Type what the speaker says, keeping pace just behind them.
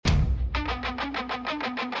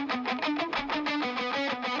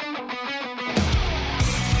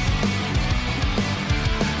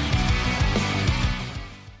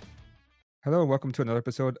Hello, and welcome to another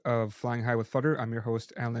episode of Flying High with Flutter. I'm your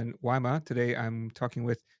host, Alan Wyma. Today I'm talking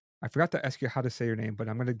with, I forgot to ask you how to say your name, but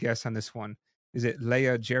I'm going to guess on this one. Is it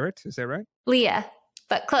Leah Jarrett? Is that right? Leah,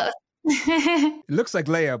 but close. It looks like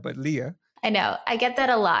Leah, but Leah. I know. I get that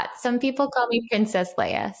a lot. Some people call me Princess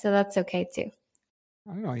Leia, so that's okay too.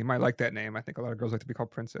 I don't know. You might like that name. I think a lot of girls like to be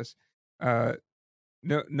called Princess.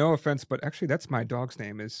 No offense, but actually that's my dog's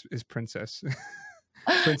name is Princess.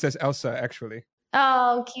 Princess Elsa, actually.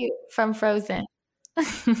 Oh, cute. From Frozen.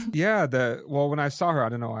 Yeah, when I saw her, I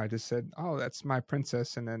don't know, I just said, "Oh, that's my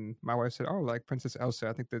princess," and then my wife said, "Oh, like Princess Elsa."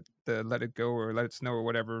 I think that the Let It Go or Let It Snow or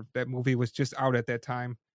whatever that movie was just out at that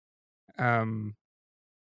time.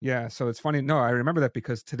 Yeah, so it's funny. No, I remember that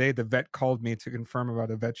because today the vet called me to confirm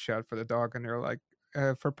about a vet shot for the dog, and they're like,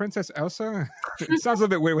 "For Princess Elsa." It sounds a little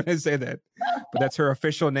bit weird when I say that, but that's her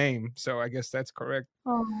official name, so I guess that's correct.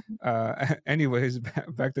 Anyways,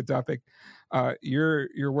 back to topic.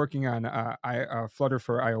 You're working on Flutter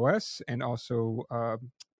for iOS and also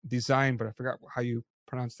design, but I forgot how you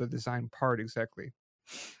pronounce the design part exactly.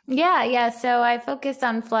 Yeah. So I focus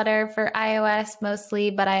on Flutter for iOS mostly,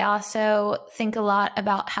 but I also think a lot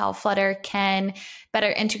about how Flutter can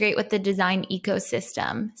better integrate with the design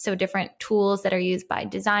ecosystem. So different tools that are used by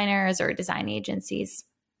designers or design agencies.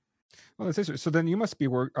 Well, that's interesting. So then you must be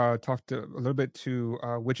talked a little bit to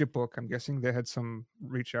Widgetbook. I'm guessing they had some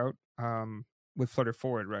reach out with Flutter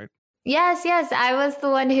Forward, right? Yes. I was the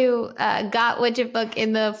one who got Widgetbook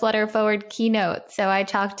in the Flutter Forward keynote. So I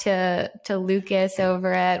talked to Lucas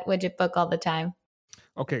over at Widgetbook all the time.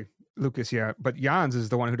 Okay, Lucas, yeah. But Jans is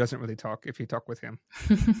the one who doesn't really talk if you talk with him.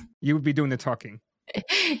 You would be doing the talking.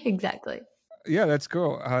 Exactly. Yeah, that's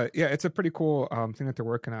cool. Yeah, it's a pretty cool thing that they're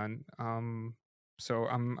working on. So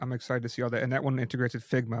I'm excited to see all that. And that one integrates with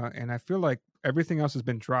Figma. And I feel like everything else has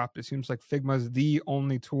been dropped. It seems like Figma is the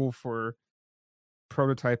only tool for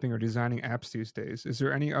prototyping or designing apps these days. Is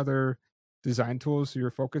there any other design tools you're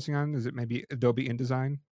focusing on? Is it maybe Adobe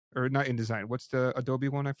InDesign or not InDesign? What's the Adobe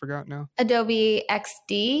one? I forgot now. Adobe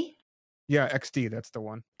XD. Yeah, XD. That's the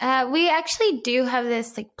one. We actually do have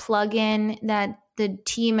this like plugin that the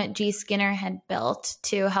team at G Skinner had built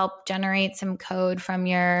to help generate some code from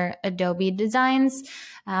your Adobe designs.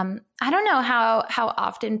 I don't know how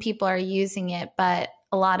often people are using it, but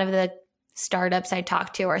a lot of the startups I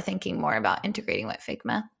talk to are thinking more about integrating with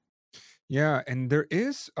Figma. Yeah, and there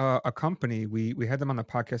is a company we had them on the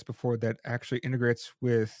podcast before that actually integrates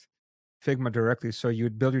with Figma directly. So you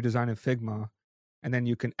would build your design in Figma, and then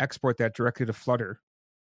you can export that directly to Flutter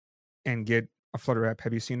and get a Flutter app.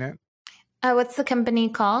 Have you seen that? What's the company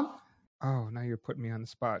called? Oh, now you're putting me on the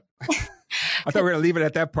spot. I thought we were going to leave it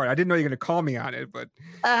at that part. I didn't know you were going to call me on it, but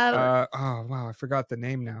oh wow, I forgot the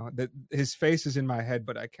name now. His face is in my head,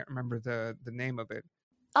 but I can't remember the name of it.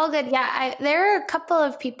 Oh, good. Yeah, there are a couple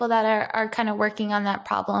of people that are kind of working on that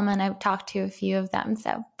problem, and I've talked to a few of them.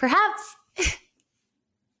 So perhaps,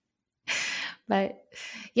 but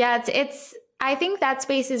yeah, it's. I think that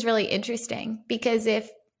space is really interesting because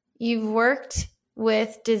if you've worked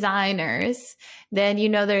with designers, then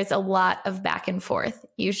there's a lot of back and forth.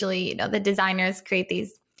 Usually, the designers create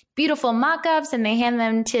these beautiful mock-ups and they hand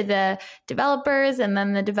them to the developers, and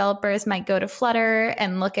then the developers might go to Flutter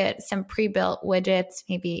and look at some pre-built widgets,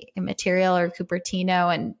 maybe in Material or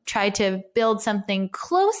Cupertino, and try to build something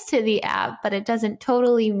close to the app, but it doesn't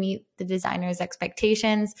totally meet the designer's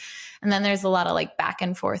expectations. And then there's a lot of like back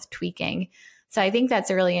and forth tweaking. So I think that's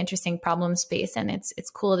a really interesting problem space, and it's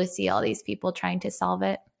cool to see all these people trying to solve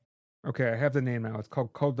it. Okay, I have the name now. It's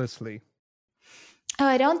called Codelessly. Oh,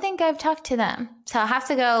 I don't think I've talked to them. So I'll have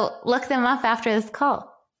to go look them up after this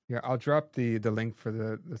call. Yeah, I'll drop the link for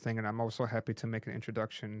the thing, and I'm also happy to make an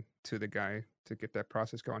introduction to the guy to get that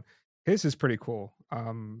process going. His is pretty cool.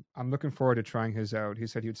 I'm looking forward to trying his out. He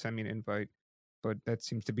said he would send me an invite, but that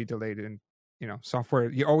seems to be delayed. And software,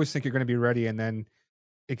 you always think you're going to be ready, and then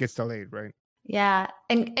it gets delayed, right? Yeah,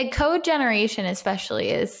 and code generation especially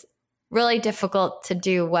is really difficult to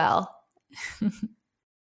do well.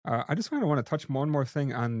 I just want to touch one more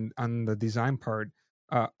thing on the design part.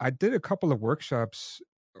 I did a couple of workshops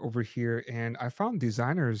over here, and I found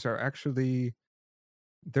designers are actually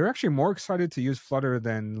more excited to use Flutter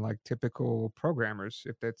than like typical programmers,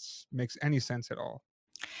 if that makes any sense at all.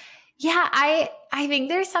 Yeah, I think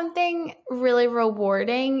there's something really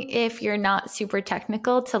rewarding if you're not super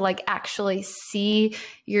technical to like actually see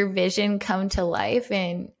your vision come to life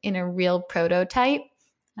in a real prototype.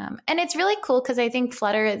 And it's really cool because I think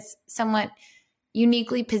Flutter is somewhat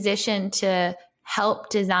uniquely positioned to help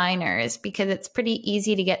designers because it's pretty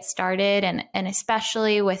easy to get started. And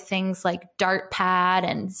especially with things like Dartpad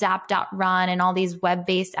and Zap.Run and all these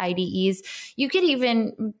web-based IDEs, you could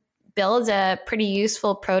even build a pretty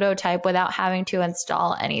useful prototype without having to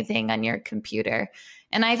install anything on your computer.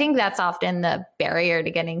 And I think that's often the barrier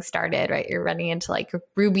to getting started, right? You're running into like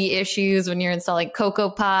Ruby issues when you're installing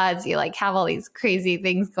CocoaPods. You like have all these crazy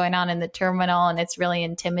things going on in the terminal, and it's really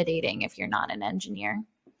intimidating if you're not an engineer.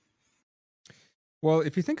 Well,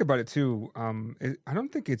 if you think about it too, I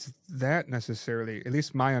don't think it's that necessarily, at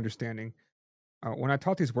least my understanding. When I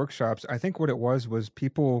taught these workshops, I think what it was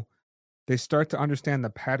people, they start to understand the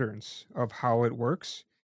patterns of how it works.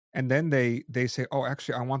 And then they say, oh,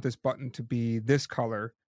 actually, I want this button to be this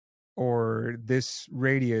color or this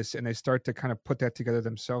radius. And they start to kind of put that together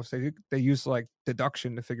themselves. They use like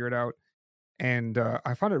deduction to figure it out. And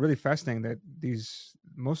I found it really fascinating that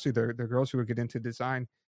mostly they're girls who would get into design,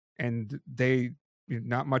 and they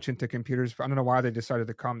not much into computers. I don't know why they decided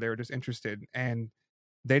to come. They were just interested, and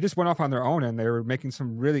they just went off on their own, and they were making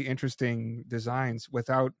some really interesting designs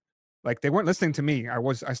without, like, they weren't listening to me.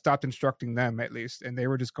 I stopped instructing them at least, and they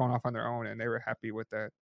were just going off on their own, and they were happy with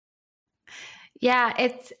that. Yeah,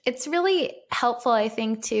 it's really helpful, I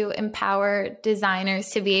think, to empower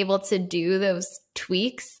designers to be able to do those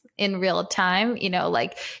tweaks in real time,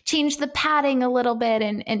 like change the padding a little bit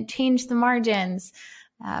and change the margins.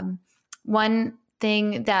 One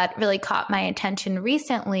thing that really caught my attention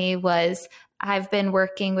recently was I've been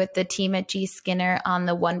working with the team at G. Skinner on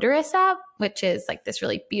the Wondrous app, which is like this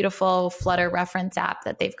really beautiful Flutter reference app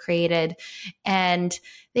that they've created. And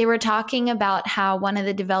they were talking about how one of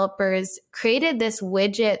the developers created this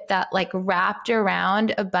widget that like wrapped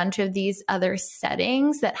around a bunch of these other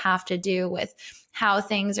settings that have to do with how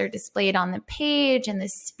things are displayed on the page and the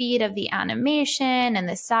speed of the animation and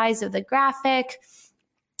the size of the graphic.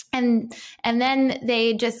 And then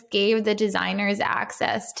they just gave the designers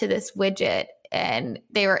access to this widget, and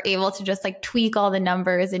they were able to just like tweak all the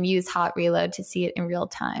numbers and use Hot Reload to see it in real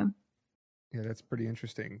time. Yeah, that's pretty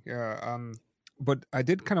interesting. Yeah. But I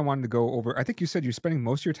did kind of want to go over, I think you said you're spending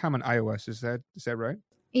most of your time on iOS. Is that right?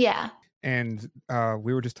 Yeah. And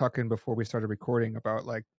we were just talking before we started recording about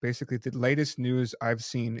like basically the latest news I've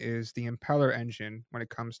seen is the Impeller engine when it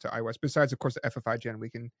comes to iOS. Besides, of course, the FFI Gen, we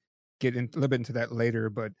can get a little bit into that later,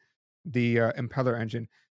 but the Impeller engine.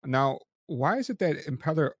 Now, why is it that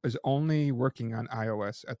Impeller is only working on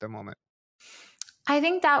iOS at the moment? I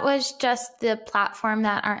think that was just the platform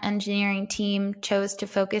that our engineering team chose to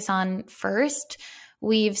focus on first.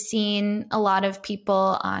 We've seen a lot of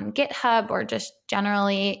people on GitHub or just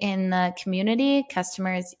generally in the community,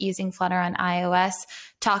 customers using Flutter on iOS,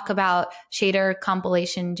 talk about shader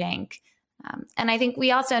compilation jank. And I think we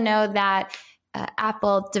also know that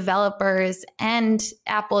Apple developers and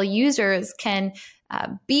Apple users can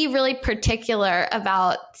be really particular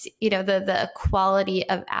about the quality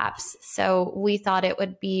of apps. So we thought it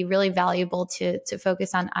would be really valuable to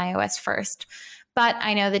focus on iOS first. But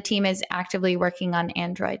I know the team is actively working on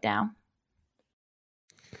Android now.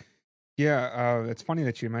 Yeah, it's funny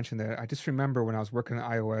that you mentioned that. I just remember when I was working on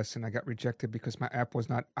iOS and I got rejected because my app was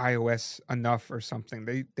not iOS enough or something.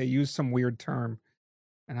 They used some weird term.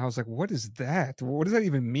 And I was like, what is that? What does that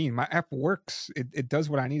even mean? My app works. It does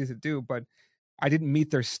what I needed to do, but I didn't meet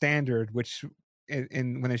their standard, which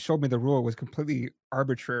when they showed me the rule, it was completely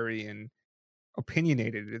arbitrary and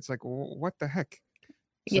opinionated. It's like, what the heck?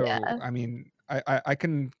 So, Yeah. I mean, I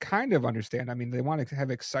can kind of understand. I mean, they want to have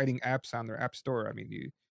exciting apps on their app store. I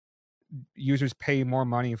mean, users pay more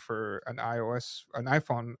money for an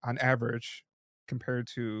iPhone on average compared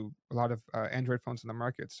to a lot of Android phones in the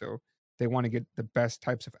market. So they want to get the best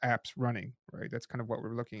types of apps running, right? That's kind of what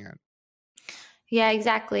we're looking at. Yeah,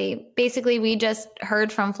 exactly. Basically, we just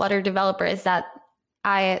heard from Flutter developers that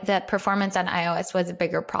performance on iOS was a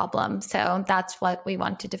bigger problem. So that's what we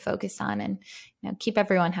wanted to focus on and keep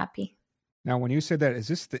everyone happy. Now, when you said that, is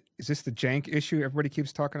this the jank issue everybody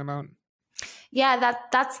keeps talking about? Yeah,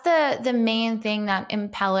 that's the main thing that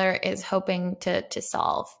Impeller is hoping to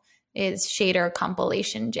solve is shader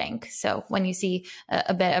compilation jank. So when you see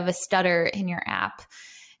a bit of a stutter in your app,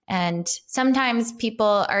 and sometimes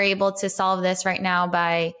people are able to solve this right now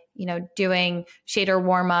by doing shader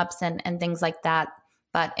warmups and things like that.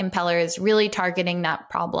 But Impeller is really targeting that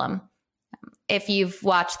problem. If you've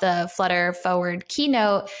watched the Flutter Forward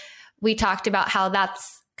keynote, we talked about how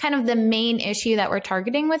that's kind of the main issue that we're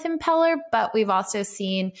targeting with Impeller, but we've also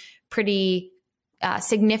seen pretty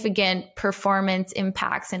significant performance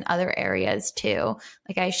impacts in other areas too.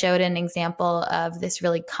 Like I showed an example of this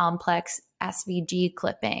really complex SVG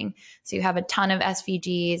clipping. So you have a ton of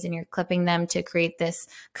SVGs and you're clipping them to create this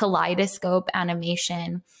kaleidoscope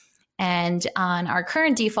animation. And on our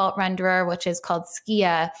current default renderer, which is called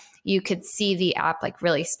Skia, you could see the app like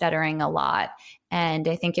really stuttering a lot. And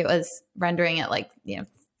I think it was rendering at like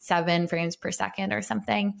 7 frames per second or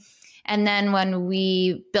something. And then when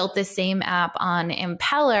we built the same app on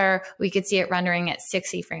Impeller, we could see it rendering at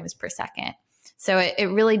 60 frames per second. So it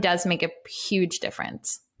really does make a huge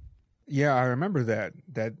difference. Yeah, I remember that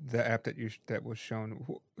the app that was shown.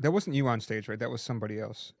 That wasn't you on stage, right? That was somebody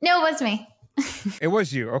else. No, it was me. It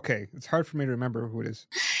was you. Okay, it's hard for me to remember who it is.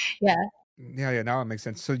 Yeah. Yeah. Now it makes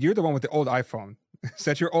sense. So you're the one with the old iPhone. Is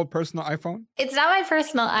that your old personal iPhone? It's not my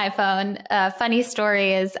personal iPhone. Funny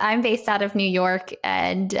story is I'm based out of New York,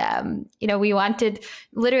 and we wanted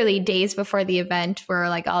literally days before the event, we're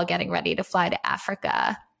like all getting ready to fly to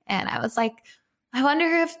Africa, and I was like, I wonder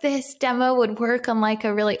if this demo would work on like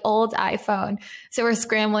a really old iPhone. So we're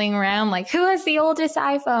scrambling around like, who has the oldest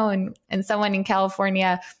iPhone? And someone in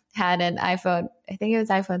California had an iPhone. I think it was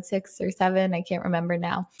iPhone 6 or 7. I can't remember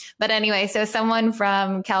now. But anyway, so someone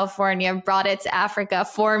from California brought it to Africa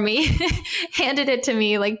for me, handed it to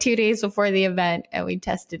me like 2 days before the event, and we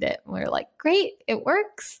tested it. We were like, great, it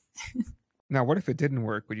works. Now, what if it didn't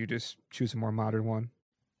work? Would you just choose a more modern one?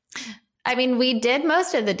 I mean, we did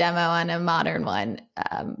most of the demo on a modern one.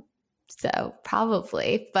 So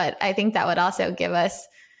probably, but I think that would also give us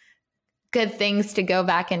good things to go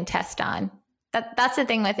back and test on. That's the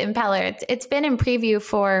thing with Impeller. It's been in preview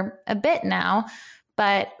for a bit now,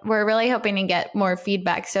 but we're really hoping to get more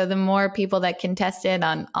feedback. So the more people that can test it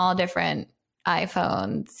on all different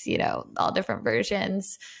iPhones, all different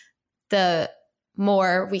versions, the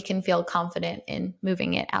more we can feel confident in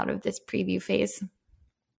moving it out of this preview phase.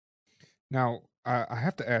 Now, I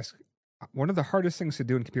have to ask, one of the hardest things to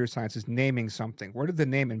do in computer science is naming something. Where did the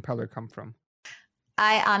name Impeller come from?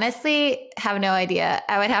 I honestly have no idea.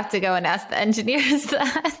 I would have to go and ask the engineers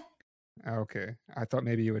that. Okay. I thought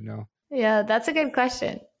maybe you would know. Yeah, that's a good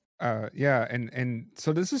question. Yeah. And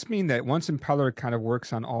so does this mean that once Impeller kind of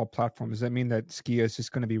works on all platforms, does that mean that Skia is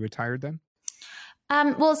just going to be retired then?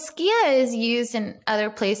 Well, Skia is used in other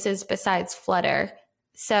places besides Flutter.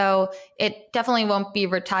 So it definitely won't be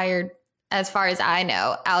retired as far as I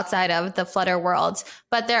know, outside of the Flutter world.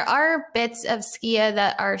 But there are bits of Skia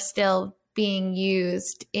that are still being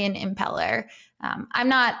used in Impeller. I'm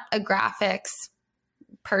not a graphics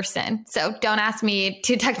person, so don't ask me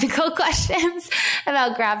too technical questions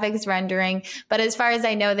about graphics rendering. But as far as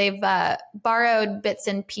I know, they've borrowed bits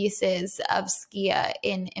and pieces of Skia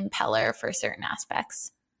in Impeller for certain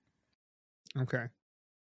aspects. Okay.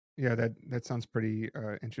 Yeah, that sounds pretty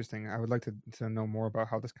interesting. I would like to know more about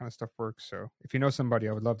how this kind of stuff works. So if you know somebody,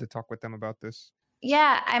 I would love to talk with them about this.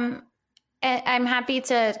 Yeah, I'm happy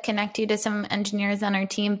to connect you to some engineers on our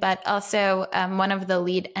team, but also one of the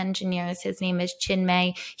lead engineers, his name is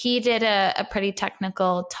Chinmay. He did a pretty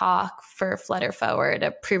technical talk for Flutter Forward,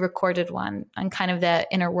 a pre-recorded one on kind of the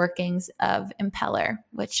inner workings of Impeller,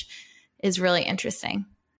 which is really interesting.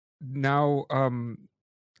 Now,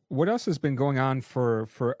 what else has been going on for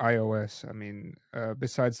iOS? I mean,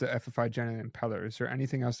 besides the FFI Gen and Impeller, is there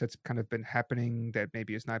anything else that's kind of been happening that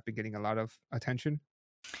maybe has not been getting a lot of attention?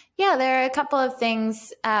 Yeah, there are a couple of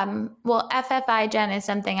things. Well, FFI Gen is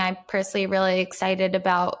something I'm personally really excited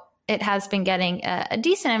about. It has been getting a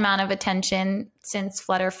decent amount of attention since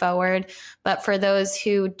Flutter Forward. But for those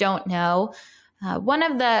who don't know, one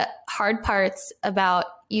of the hard parts about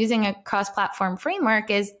using a cross-platform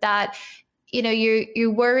framework is that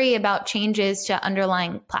you worry about changes to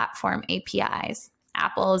underlying platform APIs.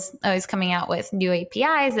 Apple's always coming out with new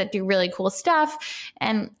APIs that do really cool stuff,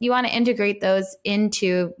 and you want to integrate those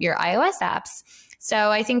into your iOS apps. So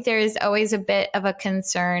I think there's always a bit of a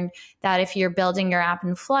concern that if you're building your app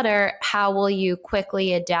in Flutter, how will you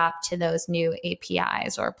quickly adapt to those new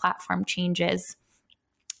APIs or platform changes?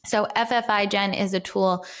 So FFI Gen is a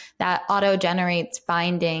tool that auto-generates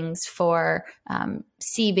bindings for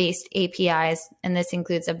C-based APIs, and this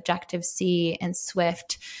includes Objective-C and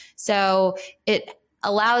Swift. So it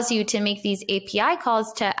allows you to make these API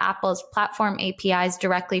calls to Apple's platform APIs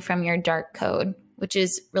directly from your Dart code, which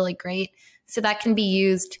is really great. So that can be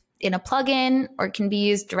used in a plugin or can be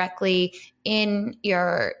used directly in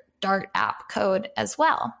your Dart app code as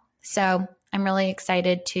well. So I'm really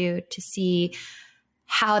excited to see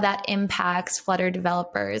how that impacts Flutter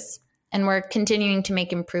developers. And we're continuing to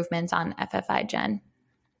make improvements on FFI Gen.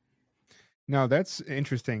 Now that's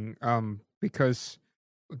interesting because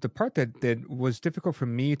the part that was difficult for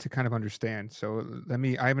me to kind of understand. So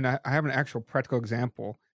I have an actual practical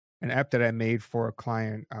example, an app that I made for a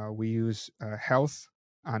client. We use Health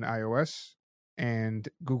on iOS and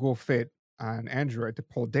Google Fit on Android to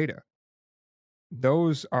pull data.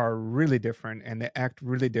 Those are really different and they act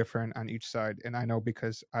really different on each side. And I know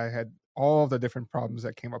because I had all the different problems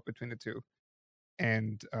that came up between the two.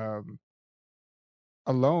 And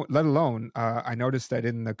alone, let alone, I noticed that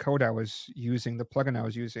in the code I was using, the plugin I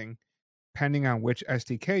was using, depending on which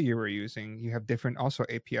SDK you were using, you have different also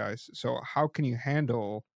APIs. So how can you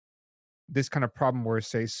handle this kind of problem where,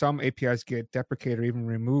 say, some APIs get deprecated or even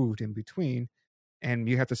removed in between, and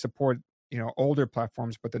you have to support, older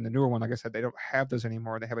platforms, but then the newer one, like I said, they don't have those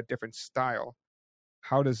anymore. They have a different style.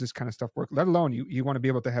 How does this kind of stuff work? Let alone you want to be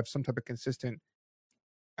able to have some type of consistent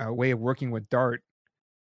way of working with Dart,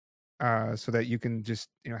 so that you can just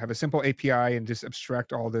have a simple API and just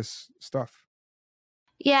abstract all this stuff.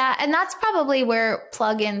 Yeah, and that's probably where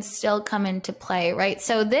plugins still come into play, right?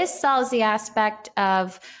 So this solves the aspect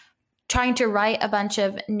of trying to write a bunch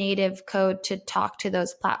of native code to talk to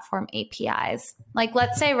those platform APIs. Like,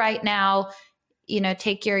 let's say right now,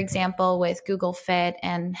 take your example with Google Fit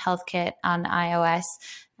and HealthKit on iOS.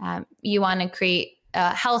 You want to create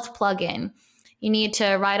a health plugin. You need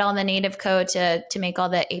to write all the native code to make all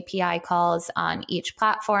the API calls on each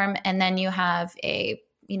platform. And then you have a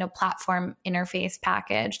platform interface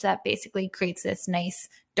package that basically creates this nice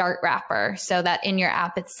Dart wrapper so that in your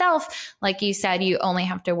app itself, like you said, you only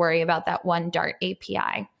have to worry about that one Dart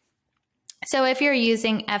API. So if you're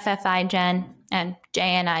using FFiGen and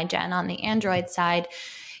JNiGen on the Android side,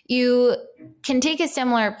 you can take a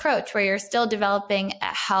similar approach where you're still developing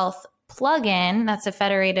a health plugin that's a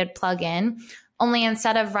federated plugin. Only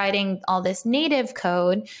instead of writing all this native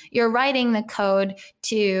code, you're writing the code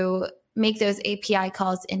to make those API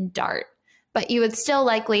calls in Dart. But you would still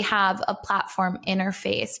likely have a platform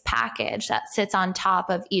interface package that sits on top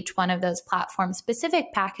of each one of those platform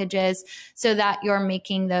specific packages so that you're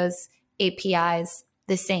making those APIs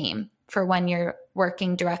the same for when you're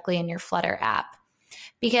working directly in your Flutter app.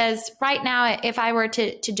 Because right now, if I were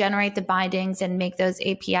to generate the bindings and make those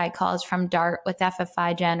API calls from Dart with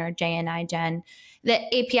FFiGen or JNiGen, the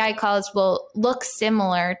API calls will look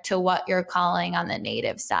similar to what you're calling on the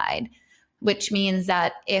native side, which means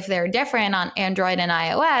that if they're different on Android and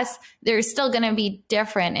iOS, they're still going to be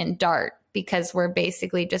different in Dart because we're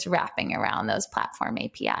basically just wrapping around those platform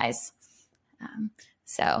APIs.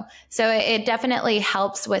 So it definitely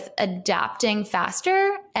helps with adapting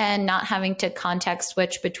faster and not having to context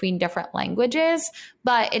switch between different languages,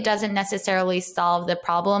 but it doesn't necessarily solve the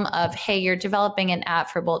problem of, hey, you're developing an app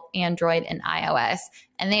for both Android and iOS,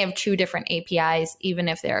 and they have two different APIs, even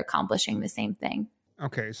if they're accomplishing the same thing.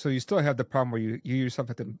 Okay, so you still have the problem where you yourself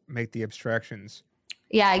have to make the abstractions.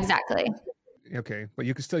 Yeah, exactly. Okay, but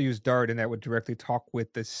you can still use Dart, and that would directly talk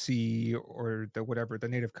with the C or the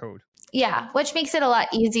native code. Yeah, which makes it a lot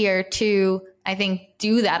easier to, I think,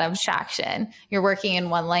 do that abstraction. You're working in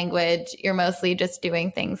one language. You're mostly just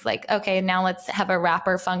doing things like, okay, now let's have a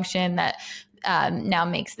wrapper function that now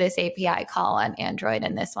makes this API call on Android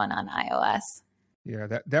and this one on iOS.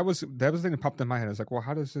 Yeah, that was the thing that popped in my head. I was like, well,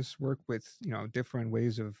 how does this work with different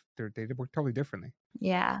ways of their data work totally differently?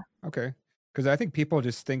 Yeah. Okay. Because I think people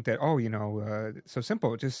just think that, so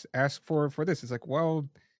simple, just ask for this. It's like, well,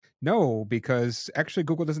 no, because actually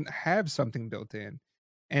Google doesn't have something built in.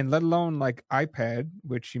 And let alone like iPad,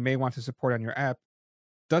 which you may want to support on your app,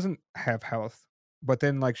 doesn't have health. But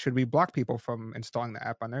then like, should we block people from installing the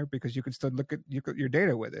app on there? Because you could still look at your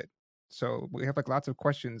data with it. So we have like lots of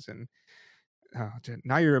questions. And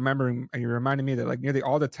now you're reminding me that like nearly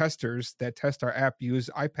all the testers that test our app use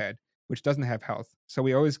iPad, which doesn't have health. So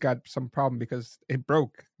we always got some problem because it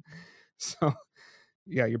broke. So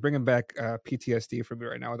yeah, you're bringing back PTSD for me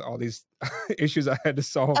right now with all these issues I had to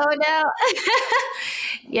solve. Oh no.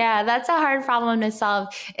 Yeah, that's a hard problem to solve.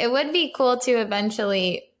 It would be cool to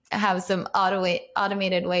eventually have some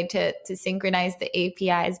automated way to synchronize the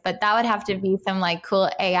APIs, but that would have to be some like cool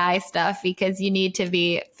AI stuff because you need to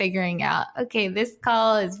be figuring out, okay, this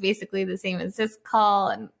call is basically the same as this call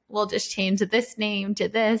and we'll just change this name to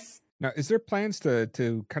this. Now, is there plans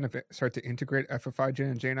to kind of start to integrate FFiGen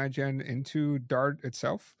and JNiGen into Dart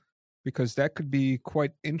itself? Because that could be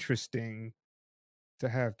quite interesting to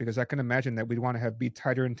have, because I can imagine that we'd want to be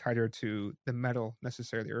tighter and tighter to the metal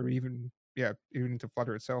necessarily, or even into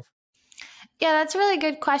Flutter itself. Yeah, that's a really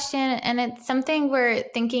good question. And it's something we're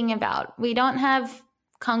thinking about. We don't have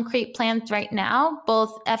concrete plans right now.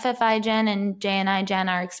 Both FFiGen and JNiGen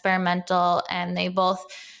are experimental, and they both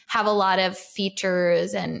have a lot of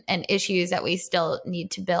features and issues that we still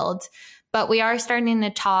need to build. But we are starting to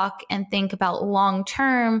talk and think about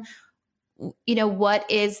long-term,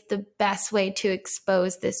 what is the best way to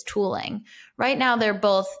expose this tooling? Right now, they're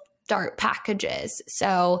both Dart packages.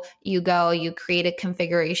 So you create a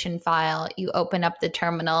configuration file, you open up the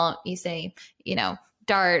terminal, you say,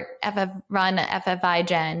 Dart run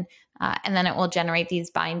FFiGen, and then it will generate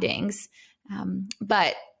these bindings.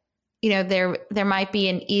 But there might be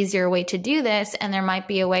an easier way to do this, and there might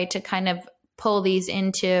be a way to kind of pull these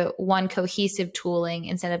into one cohesive tooling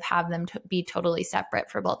instead of have them be totally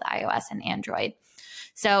separate for both iOS and Android.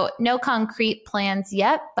 So no concrete plans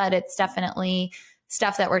yet, but it's definitely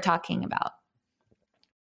stuff that we're talking about.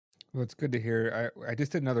 Well, it's good to hear. I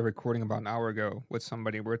just did another recording about an hour ago with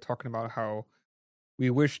somebody. We're talking about how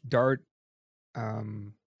we wish Dart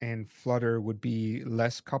and Flutter would be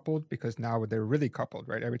less coupled, because now they're really coupled,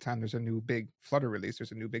 right? Every time there's a new big Flutter release,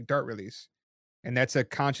 there's a new big Dart release. And that's a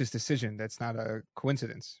conscious decision. That's not a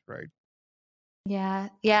coincidence, right? Yeah.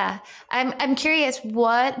 Yeah. I'm curious,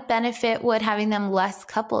 what benefit would having them less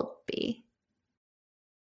coupled be?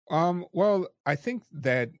 Well, I think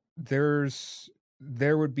that there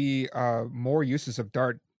would be more uses of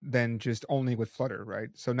Dart than just only with Flutter, right?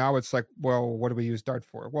 So now it's like, well, what do we use Dart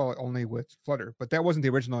for? Well, only with Flutter. But that wasn't the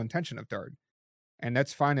original intention of Dart. And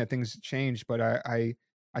that's fine that things change, but I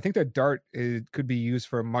think that Dart could be used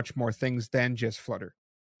for much more things than just Flutter.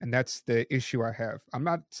 And that's the issue I have. I'm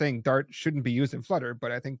not saying Dart shouldn't be used in Flutter,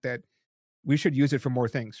 but I think that we should use it for more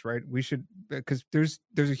things, right? We should, because there's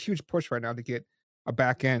a huge push right now to get a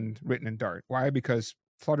back end written in Dart. Why? Because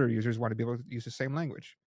Flutter users want to be able to use the same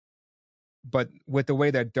language. But with the way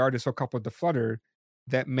that Dart is so coupled to Flutter,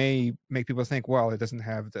 that may make people think, well, it doesn't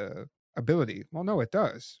have the ability. Well, no, it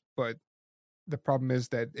does. But the problem is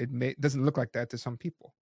that it doesn't look like that to some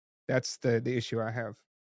people. That's the issue I have.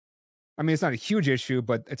 I mean, it's not a huge issue,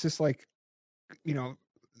 but it's just like, Dart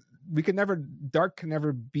can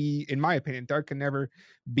never be, in my opinion, Dart can never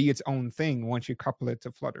be its own thing once you couple it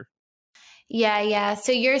to Flutter. Yeah.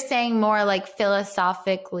 So you're saying more like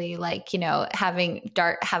philosophically, like, having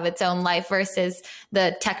Dart have its own life versus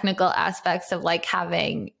the technical aspects of like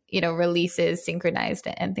having, releases synchronized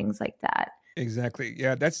and things like that. Exactly.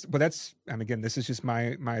 Yeah, and again, this is just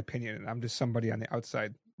my opinion, and I'm just somebody on the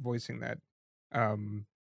outside voicing that.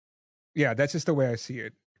 Yeah, that's just the way I see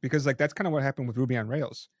it, because like that's kind of what happened with Ruby on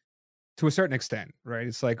Rails to a certain extent, right?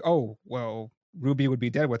 It's like, oh, well, Ruby would be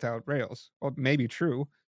dead without Rails. Well, maybe true,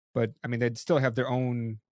 but I mean, they'd still have their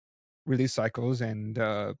own release cycles, and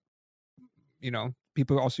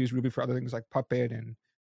people also use Ruby for other things like Puppet and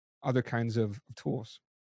other kinds of tools.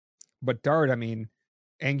 But Dart, I mean,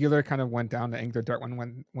 Angular kind of went down. The Angular Dart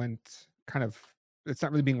one went kind of, it's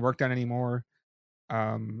not really being worked on anymore.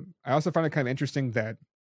 I also find it kind of interesting that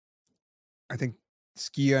I think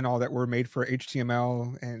Skia and all that were made for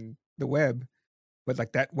HTML and the web, but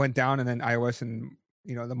like that went down, and then iOS and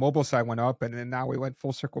the mobile side went up, and then now we went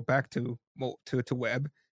full circle back to web.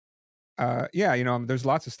 There's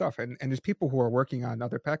lots of stuff, and there's people who are working on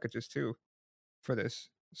other packages too for this.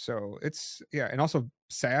 So it's, and also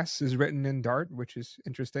Sass is written in Dart, which is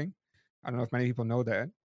interesting. I don't know if many people know that.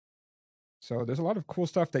 So there's a lot of cool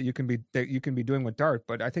stuff that you can be doing with Dart,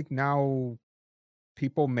 but I think now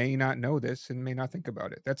people may not know this and may not think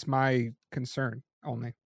about it. That's my concern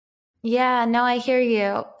only. Yeah, no, I hear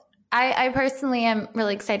you. I personally am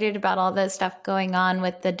really excited about all the stuff going on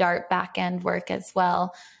with the Dart backend work as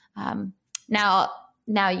well.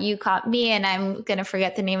 Now you caught me, and I'm going to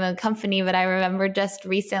forget the name of the company, but I remember just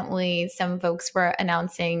recently some folks were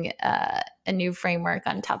announcing a new framework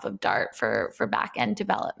on top of Dart for back-end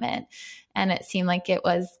development. And it seemed like it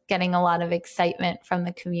was getting a lot of excitement from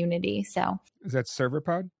the community. So is that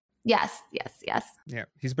ServerPod? Yes. Yeah,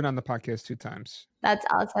 he's been on the podcast 2 times. That's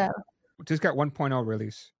awesome. Just got 1.0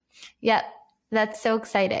 release. Yep, that's so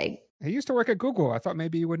exciting. He used to work at Google. I thought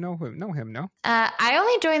maybe you would know him, no? I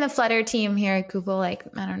only joined the Flutter team here at Google,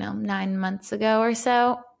 9 months ago or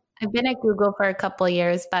so. I've been at Google for a couple of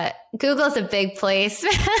years, but Google's a big place.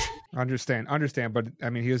 Understand. But I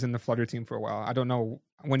mean, he was in the Flutter team for a while. I don't know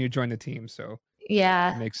when you joined the team, so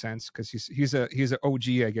yeah, it makes sense, because he's an OG,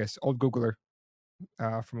 I guess, old Googler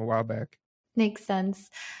from a while back. Makes sense.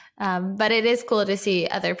 But it is cool to see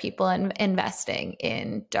other people investing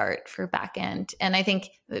in Dart for backend. And I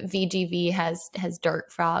think VGV has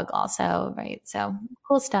Dart Frog also, right? So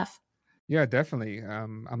cool stuff. Yeah, definitely.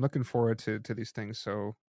 I'm looking forward to these things.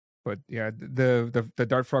 So, but yeah, the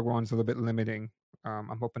Dart Frog one's a little bit limiting.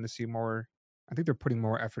 I'm hoping to see more. I think they're putting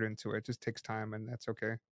more effort into it. It just takes time, and that's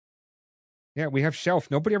okay. Yeah, we have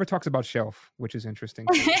Shelf. Nobody ever talks about Shelf, which is interesting.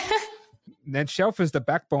 Then Shelf is the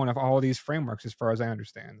backbone of all of these frameworks, as far as I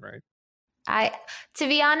understand, right? To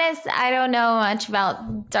be honest, I don't know much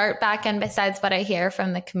about Dart backend besides what I hear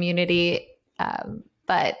from the community,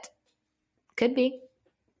 but could be.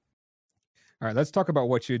 All right, let's talk about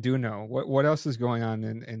what you do know. What else is going on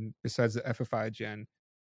in besides the FFI gen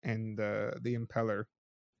and the impeller?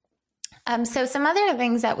 So some other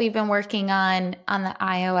things that we've been working on the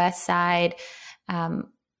iOS side.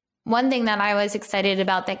 one thing that I was excited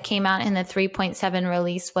about that came out in the 3.7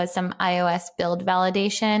 release was some iOS build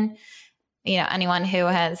validation. You know, anyone who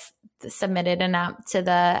has submitted an app to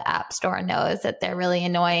the App Store knows that they're really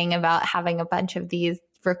annoying about having a bunch of these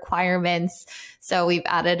requirements. So we've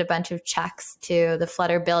added a bunch of checks to the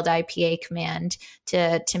Flutter build IPA command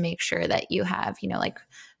to make sure that you have, you know, like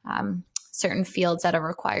certain fields that are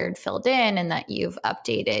required filled in, and that you've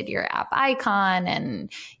updated your app icon,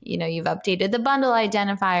 and, you know, you've updated the bundle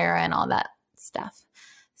identifier and all that stuff.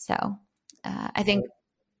 So I think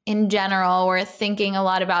in general, we're thinking a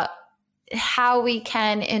lot about how we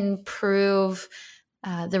can improve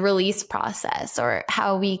the release process, or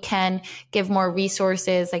how we can give more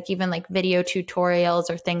resources, like even like video tutorials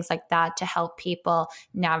or things like that, to help people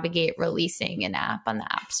navigate releasing an app on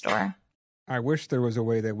the App Store. I wish there was a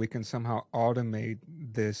way that we can somehow automate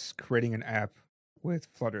this, creating an app with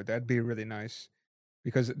Flutter. That'd be really nice.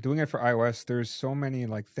 Because doing it for iOS, there's so many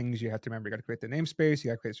like things you have to remember. You got to create the namespace, you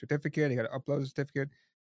got to create a certificate, you got to upload a certificate.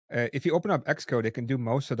 If you open up Xcode, it can do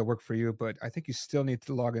most of the work for you, but I think you still need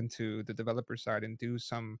to log into the developer side and do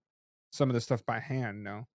some of the stuff by hand.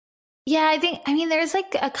 No. Yeah, I mean, there's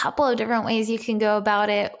like a couple of different ways you can go about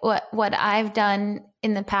it. What I've done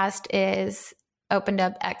in the past is opened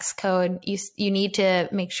up Xcode. You need to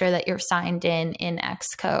make sure that you're signed in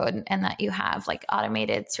Xcode, and that you have like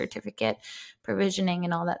automated certificate provisioning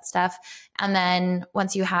and all that stuff. And then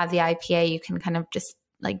once you have the IPA, you can kind of just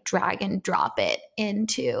like drag and drop it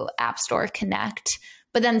into App Store Connect.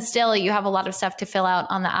 But then still, you have a lot of stuff to fill out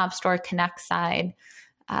on the App Store Connect side.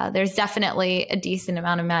 There's definitely a decent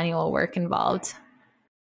amount of manual work involved.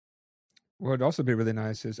 What would also be really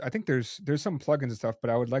nice is, I think there's some plugins and stuff,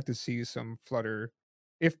 but I would like to see some Flutter,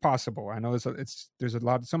 if possible. I know there's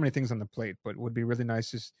so many things on the plate, but it would be really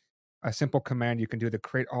nice is a simple command you can do to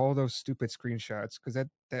create all those stupid screenshots, because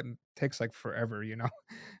that takes like forever, you know.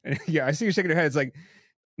 And yeah, I see you shaking your head. It's like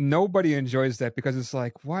nobody enjoys that, because it's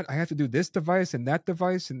like, what? I have to do this device and that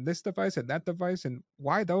device and this device and that device, and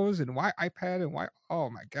why those, and why iPad, and why? Oh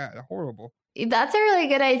my God, horrible. That's a really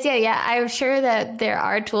good idea. Yeah, I'm sure that there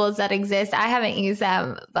are tools that exist. I haven't used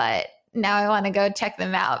them, but now I want to go check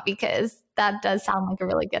them out, because that does sound like a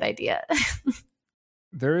really good idea.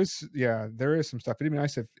 There is some stuff. It'd be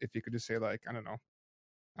nice if you could just say, like, I don't know.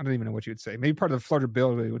 I don't even know what you'd say. Maybe part of the Flutter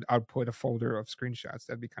build, it would output a folder of screenshots.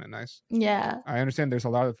 That'd be kind of nice. Yeah. I understand there's a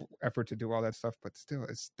lot of effort to do all that stuff, but still,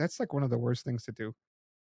 that's like one of the worst things to do,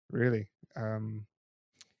 really.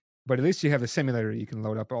 But at least you have a simulator you can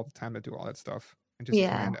load up all the time to do all that stuff, and just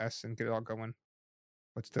Command S and get it all going.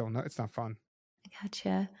 But still, no, it's not fun.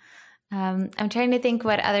 Gotcha. I'm trying to think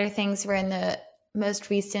what other things were in the most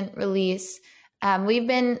recent release. We've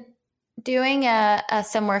been doing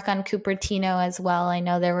some work on Cupertino as well. I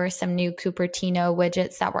know there were some new Cupertino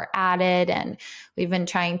widgets that were added, and we've been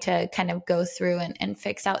trying to kind of go through and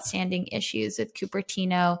fix outstanding issues with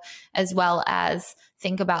Cupertino, as well as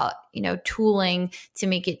think about, you know, tooling to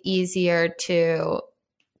make it easier to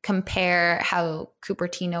compare how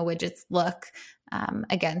Cupertino widgets look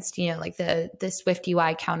against, you know, like the Swift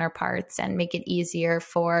UI counterparts, and make it easier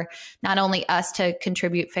for not only us to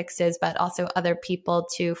contribute fixes, but also other people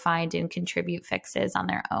to find and contribute fixes on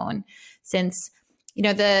their own. Since, you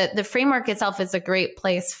know, the framework itself is a great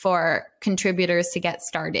place for contributors to get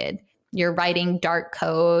started. You're writing Dart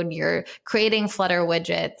code, you're creating Flutter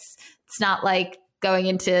widgets. It's not like going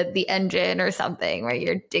into the engine or something where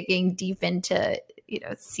you're digging deep into, you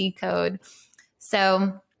know, C code.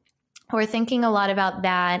 So we're thinking a lot about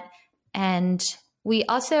that. And we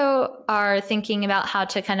also are thinking about how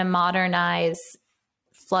to kind of modernize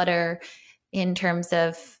Flutter in terms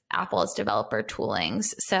of Apple's developer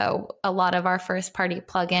toolings. So a lot of our first-party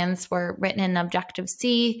plugins were written in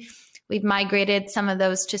Objective-C. We've migrated some of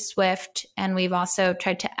those to Swift, and we've also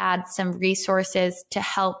tried to add some resources to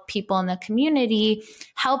help people in the community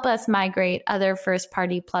help us migrate other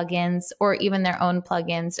first-party plugins or even their own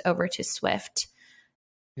plugins over to Swift.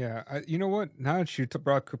 Yeah, you know what? Now that you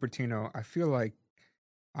brought Cupertino, I feel like,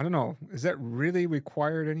 I don't know, is that really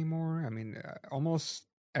required anymore? I mean, almost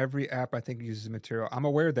every app I think uses Material. I'm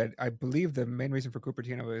aware that I believe the main reason for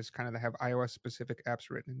Cupertino is kind of to have iOS-specific apps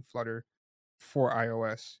written in Flutter for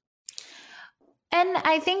iOS. And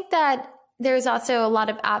I think that there's also a lot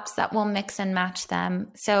of apps that will mix and match them.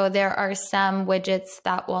 So there are some widgets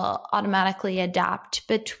that will automatically adapt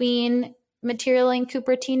between Material and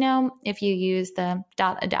Cupertino if you use the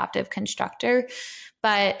 .adaptive constructor.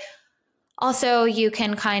 But also you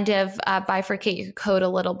can kind of bifurcate your code a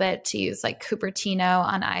little bit to use like Cupertino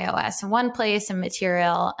on iOS in one place and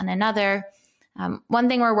Material in another. One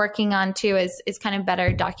thing we're working on too is kind of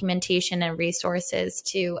better documentation and resources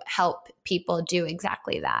to help people do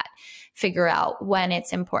exactly that. Figure out when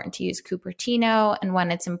it's important to use Cupertino and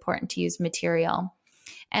when it's important to use material.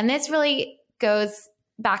 And this really goes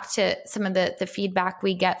back to some of the feedback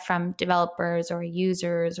we get from developers or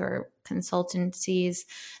users or consultancies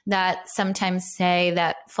that sometimes say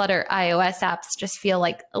that Flutter iOS apps just feel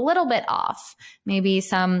like a little bit off. Maybe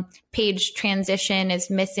some page transition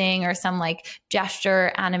is missing or some like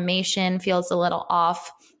gesture animation feels a little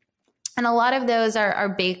off. And a lot of those are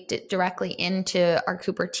baked directly into our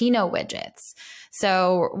Cupertino widgets.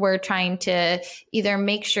 So we're trying to either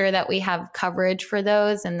make sure that we have coverage for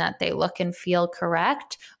those and that they look and feel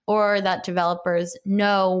correct, or that developers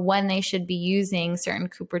know when they should be using certain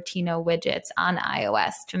Cupertino widgets on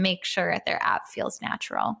iOS to make sure their app feels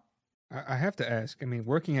natural. I have to ask, I mean,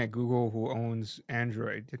 working at Google, who owns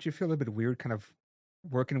Android, did you feel a bit weird kind of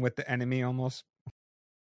working with the enemy almost?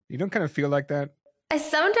 You don't kind of feel like that?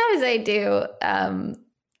 Sometimes I do.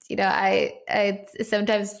 I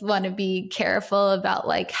sometimes want to be careful about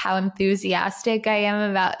like how enthusiastic I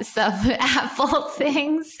am about some Apple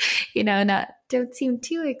things, don't seem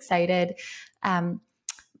too excited.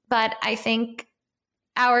 But I think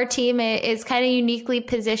our team is kind of uniquely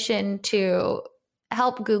positioned to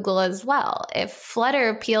help Google as well. If Flutter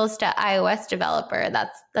appeals to iOS developer,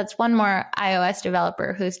 that's one more iOS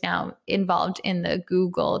developer who's now involved in the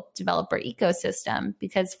Google developer ecosystem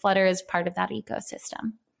because Flutter is part of that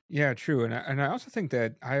ecosystem. Yeah, true. And I also think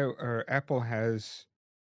that Apple has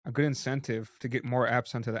a good incentive to get more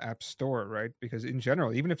apps onto the App Store, right? Because in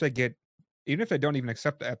general, even if they don't even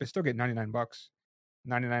accept the app, they still get $99.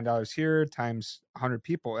 $99 here times 100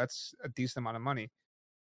 people. That's a decent amount of money.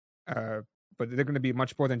 But they're going to be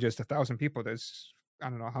much more than just 1,000 people. I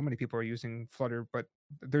don't know how many people are using Flutter, but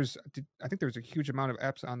I think there's a huge amount of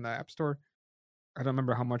apps on the App Store. I don't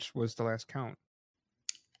remember how much was the last count.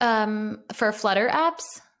 For Flutter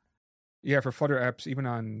apps? Yeah, for Flutter apps, even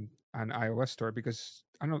on iOS Store, because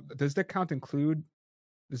I don't know, does that count include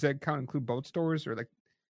both stores, or like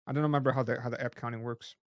I don't remember how the app counting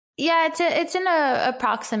works. Yeah, it's an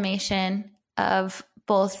approximation of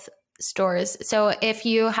both stores. So if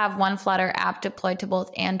you have one Flutter app deployed to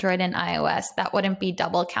both Android and iOS, that wouldn't be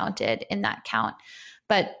double counted in that count.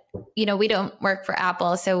 But we don't work for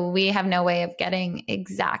Apple, so we have no way of getting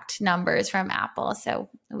exact numbers from Apple. So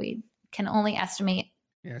we can only estimate.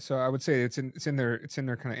 Yeah, so I would say it's in their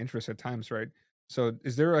kind of interest at times, right? So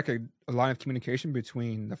is there like a line of communication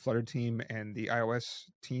between the Flutter team and the iOS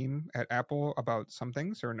team at Apple about some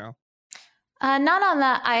things, or no? Not on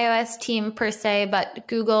the iOS team per se, but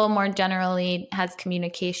Google more generally has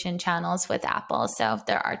communication channels with Apple. So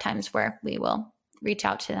there are times where we will reach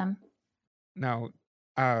out to them. Now,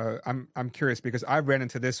 I'm curious because I've ran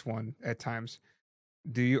into this one at times.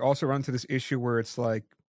 Do you also run into this issue where it's like,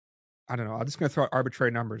 I don't know, I'm just going to throw out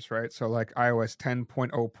arbitrary numbers, right? So like iOS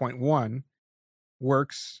 10.0.1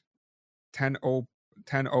 works,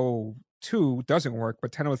 10.02 doesn't work,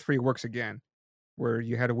 but 10.03 works again, where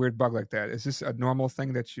you had a weird bug like that. Is this a normal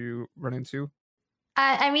thing that you run into?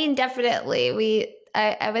 I mean, definitely.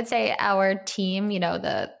 I would say our team,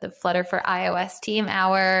 the Flutter for iOS team,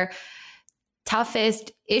 our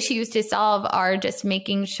toughest issues to solve are just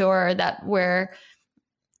making sure that we're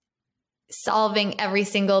solving every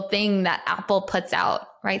single thing that Apple puts out,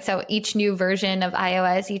 right? So each new version of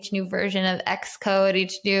iOS, each new version of Xcode,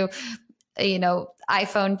 each new,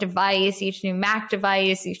 iPhone device, each new Mac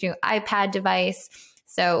device, each new iPad device.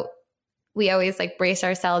 So we always like brace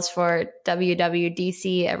ourselves for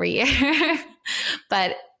WWDC every year.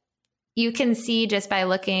 But you can see just by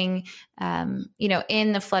looking,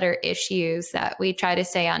 in the Flutter issues that we try to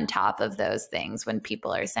stay on top of those things when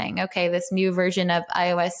people are saying, okay, this new version of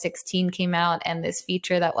iOS 16 came out and this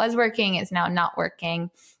feature that was working is now not working.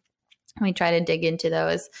 We try to dig into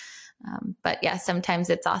those. But yeah, sometimes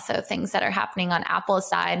it's also things that are happening on Apple's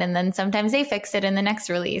side, and then sometimes they fix it in the next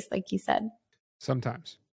release, like you said.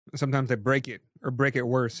 Sometimes they break it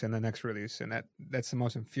worse in the next release, and that's the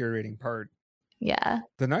most infuriating part. Yeah.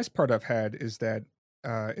 The nice part I've had is that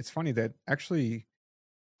it's funny that actually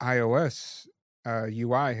iOS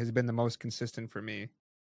UI has been the most consistent for me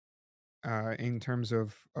in terms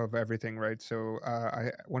of everything, right? So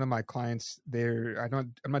one of my clients,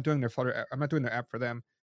 I'm not doing their Flutter, I'm not doing their app for them.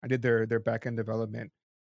 I did their backend development.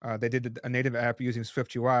 They did a native app using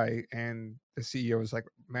Swift UI, and the CEO was like,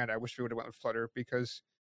 "Man, I wish we would have went with Flutter because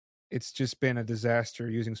it's just been a disaster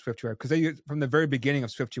using Swift UI." Because from the very beginning of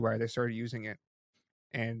Swift UI, they started using it.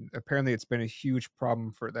 And apparently it's been a huge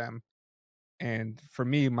problem for them. And for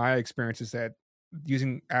me, my experience is that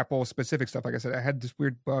using Apple specific stuff, like I said, I had this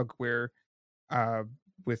weird bug where uh,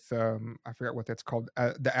 with I forgot what that's called,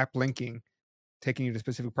 the app linking, taking you to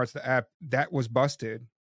specific parts of the app, that was busted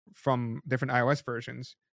from different iOS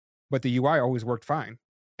versions, but the UI always worked fine.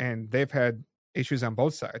 And they've had issues on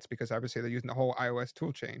both sides because obviously they're using the whole iOS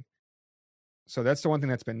toolchain. So that's the one thing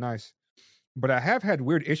that's been nice. But I have had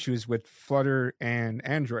weird issues with Flutter and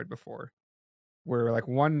Android before, where like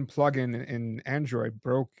one plugin in Android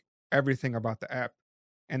broke everything about the app.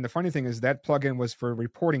 And the funny thing is that plugin was for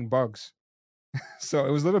reporting bugs. So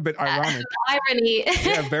it was a little bit ironic. Irony.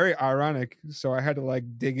 Yeah, very ironic. So I had to like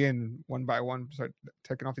dig in one by one, start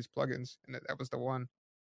taking off these plugins, and that was the one.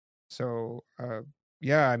 So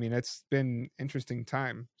yeah, I mean, it's been interesting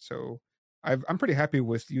time. So I'm pretty happy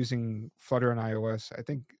with using Flutter on iOS. I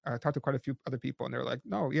think I talked to quite a few other people, and they're like,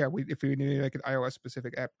 "No, yeah, if we need like an iOS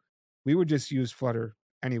specific app, we would just use Flutter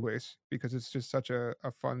anyways because it's just such a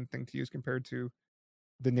fun thing to use compared to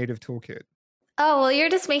the native toolkit." Oh, well, you're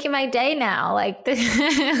just making my day now. Like,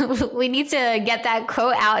 we need to get that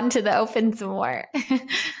quote out into the open some more.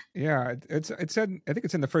 Yeah, it said, I think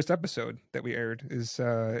it's in the first episode that we aired, is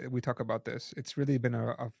we talk about this. It's really been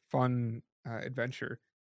a fun adventure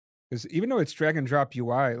because even though it's drag and drop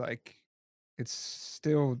UI, like it's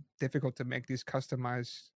still difficult to make these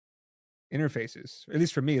customized interfaces. At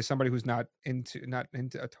least for me, as somebody who's not into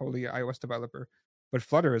a totally iOS developer. But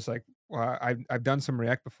Flutter is like, well, I've done some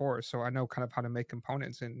React before, so I know kind of how to make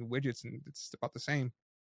components and widgets, and it's about the same.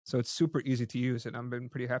 So it's super easy to use, and I've been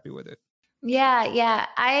pretty happy with it. Yeah.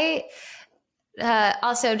 I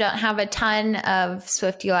also don't have a ton of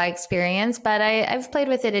Swift UI experience, but I've played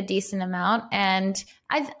with it a decent amount. And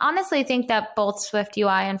I honestly think that both Swift UI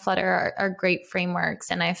and Flutter are great frameworks.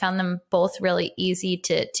 And I found them both really easy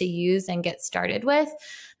to use and get started with.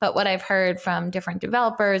 But what I've heard from different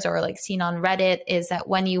developers or like seen on Reddit is that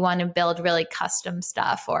when you want to build really custom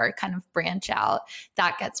stuff or kind of branch out,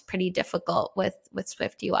 that gets pretty difficult with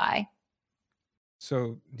Swift UI.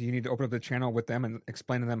 So do you need to open up the channel with them and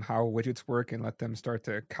explain to them how widgets work and let them start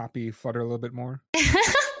to copy Flutter a little bit more?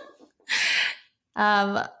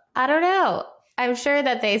 I don't know. I'm sure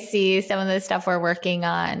that they see some of the stuff we're working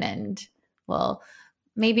on and will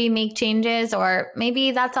maybe make changes, or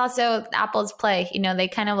maybe that's also Apple's play. You know, they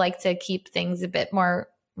kind of like to keep things a bit more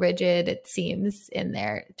rigid, it seems, in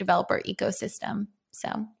their developer ecosystem.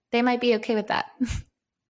 So they might be okay with that.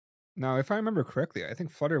 Now, if I remember correctly, I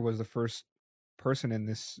think Flutter was the first person in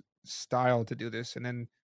this style to do this, and then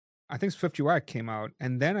I think Swift UI came out,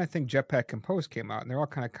 and then I think Jetpack Compose came out, and they're all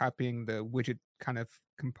kind of copying the widget kind of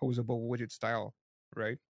composable widget style,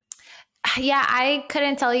 right? Yeah, I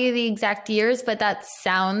couldn't tell you the exact years, but that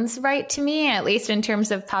sounds right to me, at least in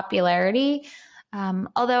terms of popularity.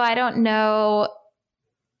 Although I don't know,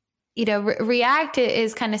 you know, React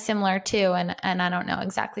is kind of similar too, and I don't know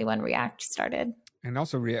exactly when React started. And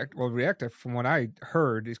also React, from what I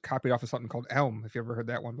heard, is copied off of something called Elm. If you ever heard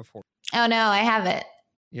that one before. Oh no, I haven't.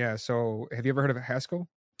 Yeah. So have you ever heard of Haskell?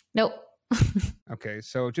 Nope. Okay.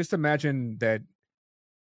 So just imagine that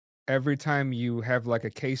every time you have like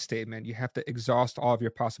a case statement, you have to exhaust all of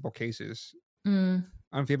your possible cases. I don't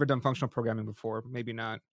know if you've ever done functional programming before. Maybe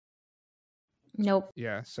not. Nope.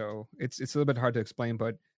 Yeah. So it's a little bit hard to explain,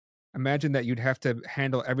 but imagine that you'd have to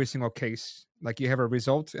handle every single case. Like you have a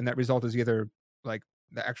result, and that result is either like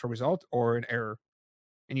the actual result or an error,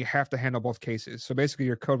 and you have to handle both cases. So basically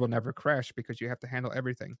your code will never crash because you have to handle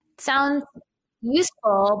everything. Sounds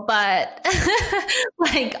useful, but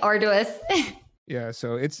like arduous. Yeah,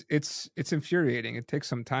 so it's infuriating. It takes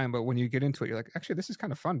some time, but when you get into it, you're like, actually, this is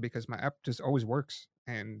kind of fun because my app just always works.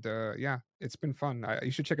 And yeah, it's been fun. You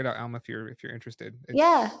should check it out, Alma, if you're interested.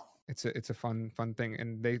 It's a fun thing.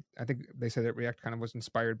 And I think they said that React kind of was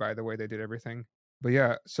inspired by the way they did everything. But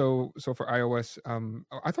yeah, so for iOS,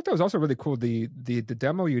 I thought that was also really cool. The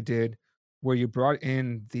demo you did where you brought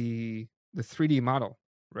in the 3D model,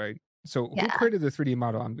 right? So who created the 3D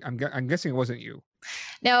model? I'm guessing it wasn't you.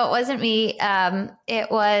 No, it wasn't me.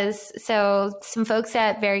 It was, so some folks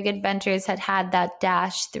at Very Good Ventures had that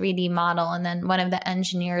Dash 3D model. And then one of the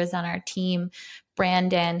engineers on our team,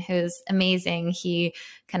 Brandon, who's amazing, he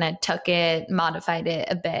kind of took it, modified it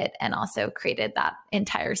a bit, and also created that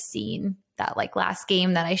entire scene, that like last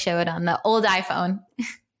game that I showed on the old iPhone.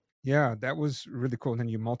 Yeah, that was really cool. And then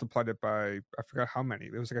you multiplied it by, I forgot how many.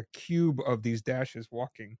 It was like a cube of these dashes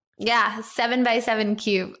walking. Yeah, 7x7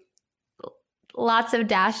 cube. Lots of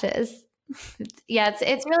dashes. Yeah,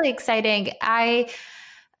 it's really exciting. I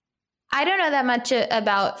don't know that much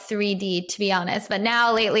about 3D, to be honest, but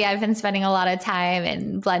now lately I've been spending a lot of time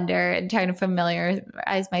in Blender and trying to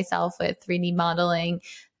familiarize myself with 3D modeling.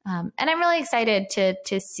 And I'm really excited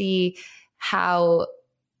to see how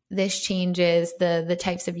this changes the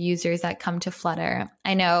types of users that come to Flutter.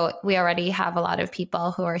 I know we already have a lot of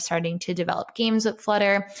people who are starting to develop games with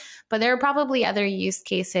Flutter, but there are probably other use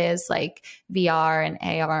cases like VR and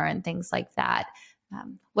AR and things like that.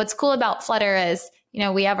 What's cool about Flutter is,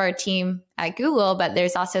 we have our team at Google, but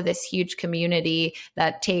there's also this huge community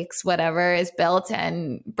that takes whatever is built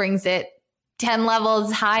and brings it 10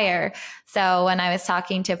 levels higher. So when I was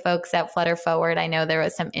talking to folks at Flutter Forward, I know there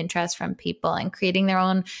was some interest from people in creating their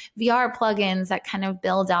own VR plugins that kind of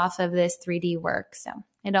build off of this 3D work. So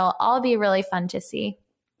it'll all be really fun to see.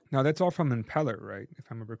 Now that's all from Impeller, right? If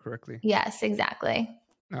I remember correctly. Yes, exactly.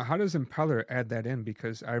 Now, how does Impeller add that in?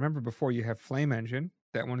 Because I remember before you have Flame Engine,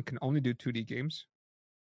 that one can only do 2D games.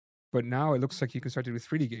 But now it looks like you can start to do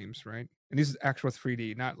 3D games, right? And this is actual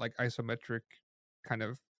 3D, not like isometric kind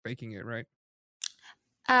of faking it, right?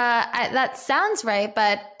 That sounds right,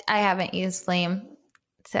 but I haven't used Flame,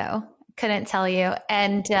 so couldn't tell you.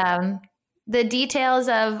 And the details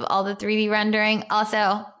of all the 3D rendering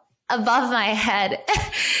also above my head.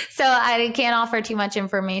 So I can't offer too much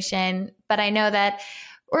information, but I know that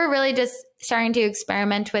we're really just starting to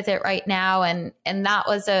experiment with it right now. And that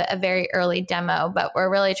was a very early demo, but we're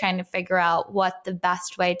really trying to figure out what the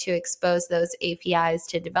best way to expose those APIs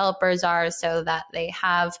to developers are so that they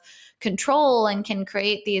have control and can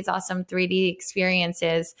create these awesome 3D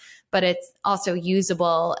experiences, but it's also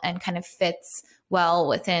usable and kind of fits well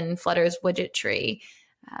within Flutter's widget tree.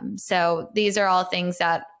 So these are all things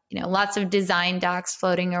that, lots of design docs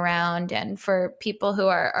floating around. And for people who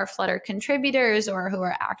are Flutter contributors or who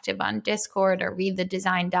are active on Discord or read the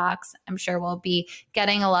design docs, I'm sure we'll be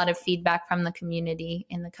getting a lot of feedback from the community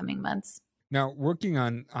in the coming months. Now, working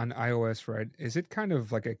on iOS, right, is it kind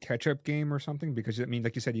of like a catch-up game or something? Because,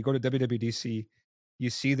 like you said, you go to WWDC, you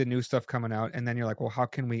see the new stuff coming out, and then you're like, well, how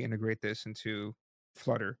can we integrate this into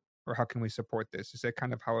Flutter? Or how can we support this? Is that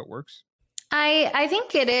kind of how it works? I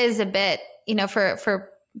think it is a bit, for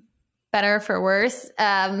better or for worse.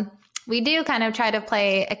 We do kind of try to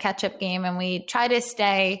play a catch-up game, and we try to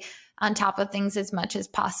stay on top of things as much as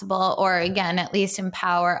possible, or again, at least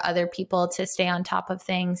empower other people to stay on top of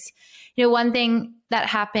things. One thing that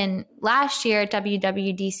happened last year at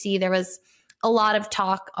WWDC, there was a lot of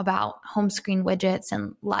talk about home screen widgets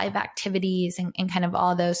and live activities and kind of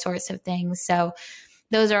all those sorts of things. So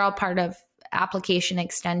those are all part of application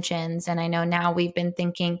extensions. And I know now we've been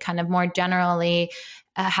thinking kind of more generally,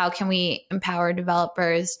 how can we empower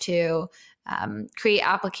developers to create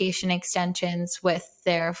application extensions with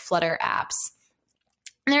their Flutter apps?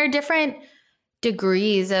 And there are different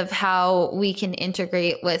degrees of how we can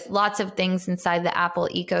integrate with lots of things inside the Apple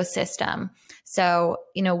ecosystem. So,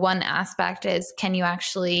 one aspect is, can you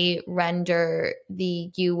actually render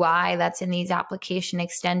the UI that's in these application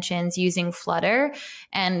extensions using Flutter?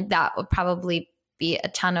 And that would probably be a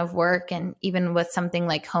ton of work. And even with something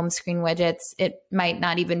like home screen widgets, it might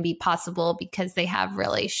not even be possible because they have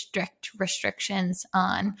really strict restrictions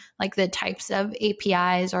on like the types of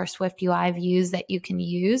APIs or Swift UI views that you can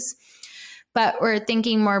use. But we're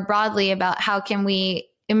thinking more broadly about how can we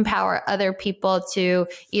empower other people to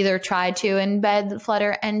either try to embed the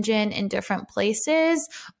Flutter engine in different places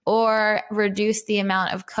or reduce the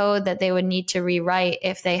amount of code that they would need to rewrite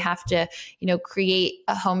if they have to, create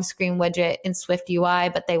a home screen widget in Swift UI,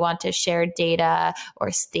 but they want to share data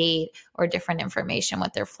or state or different information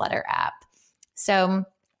with their Flutter app. So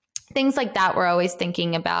things like that we're always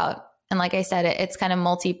thinking about. And like I said, it's kind of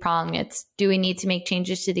multi-pronged. It's, do we need to make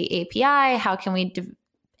changes to the API? How can we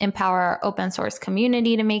empower our open source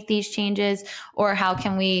community to make these changes? Or how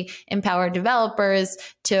can we empower developers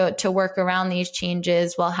to work around these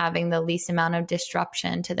changes while having the least amount of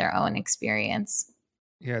disruption to their own experience?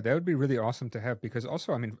 Yeah, that would be really awesome to have, because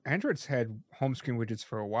also, Android's had home screen widgets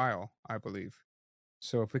for a while, I believe.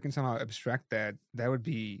 So if we can somehow abstract that, that would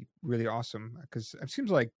be really awesome, because it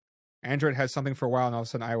seems like Android has something for a while and all of a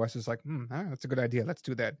sudden iOS is like, that's a good idea. Let's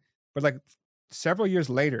do that. But like several years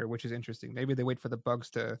later, which is interesting. Maybe they wait for the bugs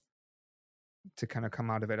to kind of come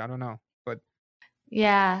out of it. I don't know. But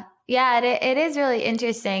yeah, it is really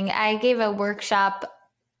interesting. I gave a workshop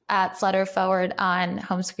at Flutter Forward on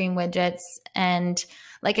home screen widgets. And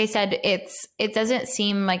like I said, it doesn't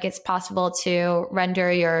seem like it's possible to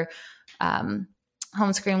render your home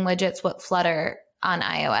screen widgets with Flutter on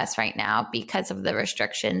iOS right now because of the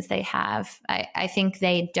restrictions they have. I think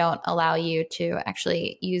they don't allow you to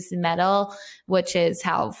actually use Metal, which is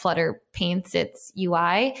how Flutter paints its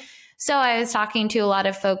UI. So I was talking to a lot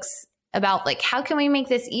of folks about like, how can we make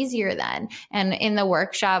this easier then? And in the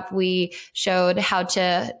workshop, we showed how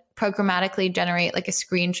to programmatically generate like a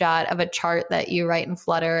screenshot of a chart that you write in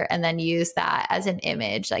Flutter and then use that as an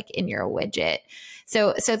image like in your widget.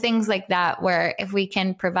 So things like that, where if we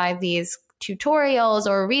can provide these tutorials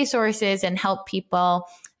or resources and help people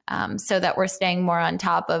so that we're staying more on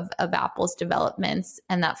top of Apple's developments,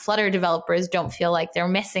 and that Flutter developers don't feel like they're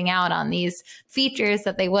missing out on these features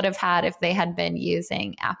that they would have had if they had been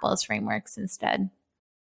using Apple's frameworks instead.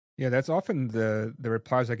 Yeah, that's often the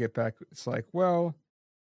replies I get back. It's like, well,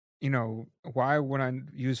 why would I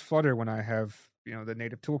use Flutter when I have, the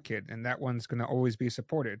native toolkit, and that one's going to always be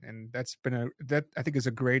supported? And that I think is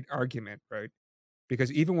a great argument, right?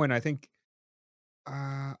 Because even when I think,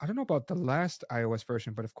 I don't know about the last iOS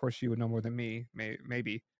version, but of course you would know more than me,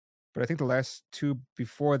 maybe. But I think the last two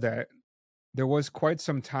before that, there was quite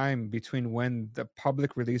some time between when the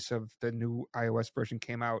public release of the new iOS version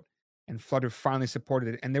came out and Flutter finally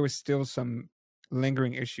supported it, and there was still some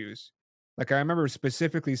lingering issues. Like I remember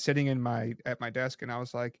specifically sitting at my desk, and I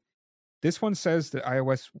was like, "This one says that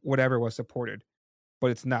iOS whatever was supported, but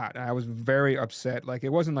it's not." And I was very upset. Like it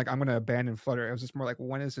wasn't like I'm going to abandon Flutter. It was just more like,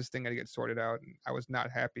 when is this thing going to get sorted out? And I was not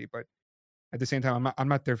happy, but at the same time, I'm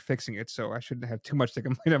not there fixing it, so I shouldn't have too much to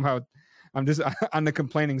complain about. I'm just on the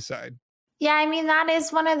complaining side. Yeah, I mean, that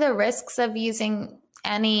is one of the risks of using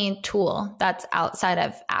any tool that's outside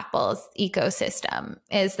of Apple's ecosystem,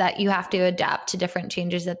 is that you have to adapt to different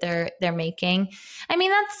changes that they're making. I mean,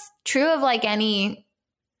 that's true of like any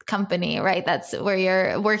company, right? That's where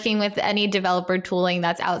you're working with any developer tooling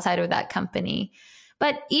that's outside of that company.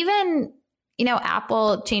 But even,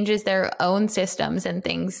 Apple changes their own systems and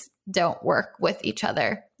things don't work with each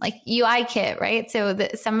other, like UIKit, right? So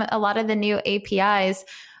a lot of the new APIs,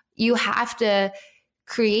 you have to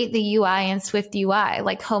create the UI in Swift UI,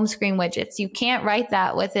 like home screen widgets. You can't write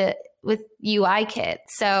that with UIKit.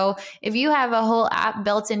 So if you have a whole app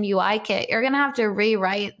built in UIKit, you're going to have to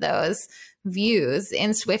rewrite those views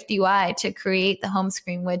in Swift UI to create the home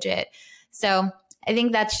screen widget. So I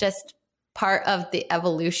think that's just part of the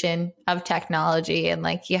evolution of technology. And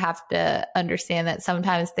like, you have to understand that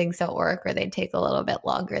sometimes things don't work, or they take a little bit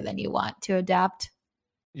longer than you want to adapt.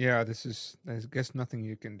 Yeah, there's I guess nothing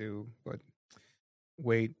you can do but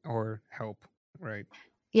wait or help, right?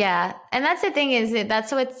 Yeah. And that's the thing, is that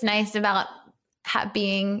that's what's nice about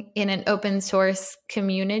being in an open source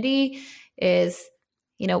community is,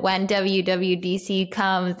 when WWDC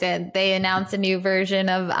comes and they announce a new version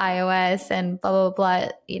of iOS and blah, blah,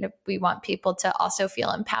 blah, we want people to also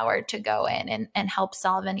feel empowered to go in and help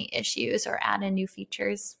solve any issues or add in new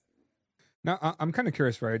features. Now, I'm kind of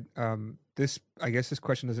curious, right? I guess this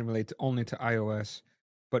question doesn't relate only to iOS,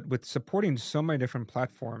 but with supporting so many different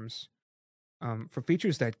platforms, for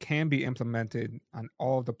features that can be implemented on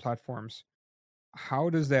all of the platforms,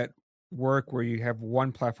 how does that work where you have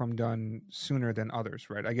one platform done sooner than others,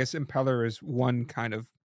 right? I guess Impeller is one kind of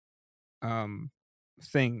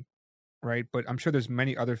thing, right? But I'm sure there's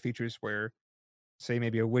many other features where, say,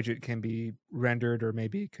 maybe a widget can be rendered or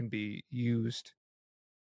maybe it can be used,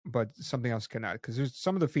 but something else cannot, because there's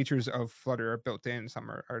some of the features of Flutter are built in,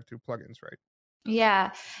 some are through plugins, right?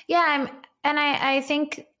 Yeah. I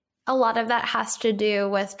think a lot of that has to do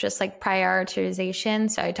with just like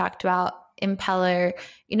prioritization. So I talked about Impeller,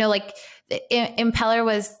 Impeller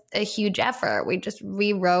was a huge effort. We just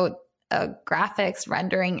rewrote a graphics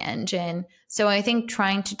rendering engine. So I think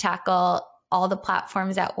trying to tackle all the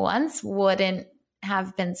platforms at once wouldn't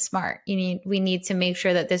have been smart. We need to make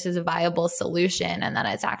sure that this is a viable solution and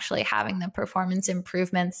that it's actually having the performance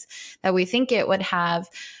improvements that we think it would have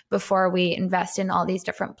before we invest in all these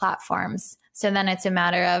different platforms. So then it's a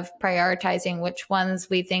matter of prioritizing which ones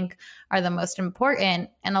we think are the most important.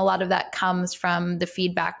 And a lot of that comes from the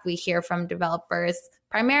feedback we hear from developers,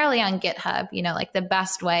 primarily on GitHub. Like the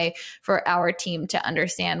best way for our team to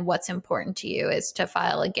understand what's important to you is to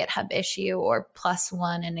file a GitHub issue or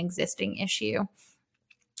 +1 an existing issue.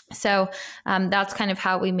 So that's kind of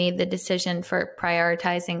how we made the decision for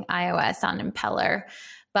prioritizing iOS on Impeller.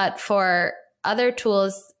 But for other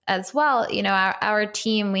tools as well, our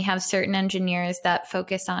team, we have certain engineers that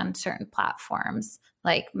focus on certain platforms.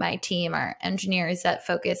 Like my team are engineers that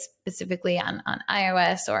focus specifically on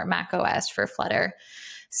iOS or macOS for Flutter.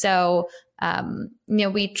 So,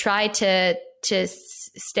 we try to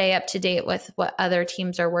stay up to date with what other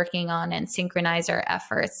teams are working on and synchronize our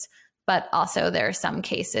efforts. But also there are some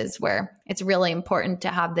cases where it's really important to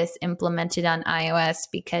have this implemented on iOS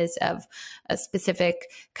because of a specific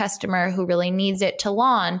customer who really needs it to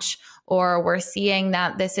launch, or we're seeing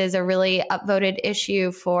that this is a really upvoted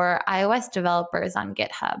issue for iOS developers on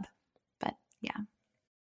GitHub. But yeah.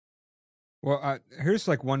 Well, here's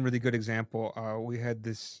like one really good example. We had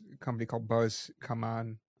this company called Buzz come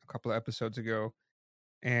on a couple of episodes ago,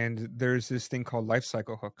 and there's this thing called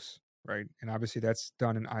lifecycle hooks, right? And obviously that's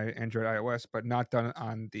done in Android, iOS, but not done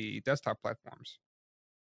on the desktop platforms.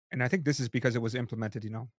 And I think this is because it was implemented,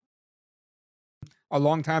 a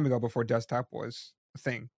long time ago before desktop was a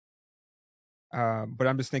thing. But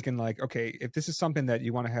I'm just thinking like, okay, if this is something that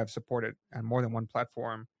you want to have supported on more than one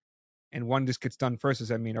platform, and one just gets done first, does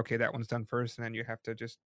that mean, okay, that one's done first, and then you have to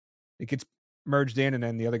it gets merged in, and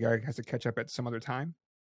then the other guy has to catch up at some other time?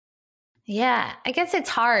 Yeah, I guess it's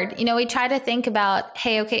hard. We try to think about,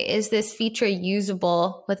 hey, okay, is this feature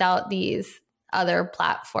usable without these other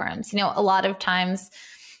platforms? A lot of times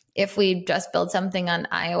if we just build something on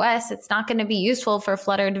iOS, it's not going to be useful for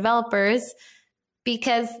Flutter developers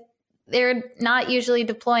because they're not usually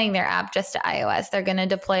deploying their app just to iOS. They're going to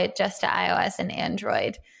deploy it just to iOS and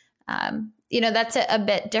Android. That's a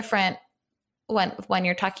bit different when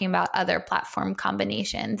you're talking about other platform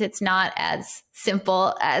combinations. It's not as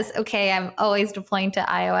simple as, okay, I'm always deploying to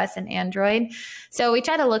iOS and Android. So we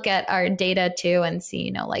try to look at our data too and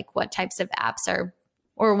see, like what types of apps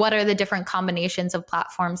or what are the different combinations of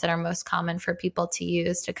platforms that are most common for people to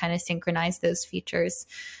use to kind of synchronize those features.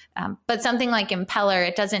 But something like Impeller,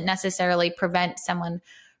 it doesn't necessarily prevent someone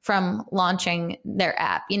from launching their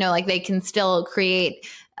app. Like they can still create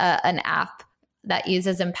an app that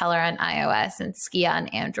uses Impeller on iOS and Skia on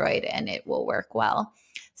Android, and it will work well.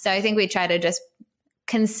 So I think we try to just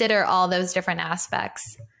consider all those different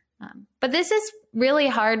aspects. But this is really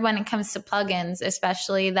hard when it comes to plugins,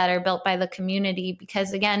 especially that are built by the community,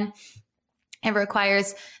 because again, it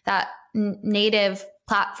requires that native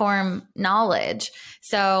platform knowledge.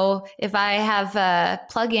 So if I have a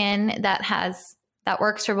plugin that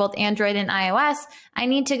works for both Android and iOS, I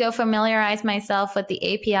need to go familiarize myself with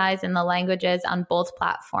the APIs and the languages on both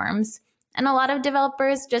platforms. And a lot of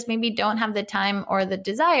developers just maybe don't have the time or the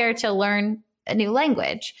desire to learn a new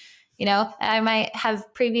language. I might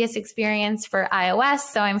have previous experience for iOS,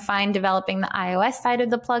 so I'm fine developing the iOS side of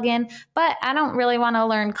the plugin, but I don't really want to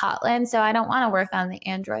learn Kotlin, so I don't want to work on the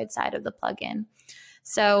Android side of the plugin.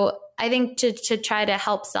 So I think to try to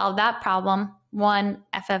help solve that problem, one,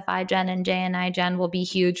 FFiGen and JNiGen will be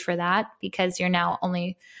huge for that because you're now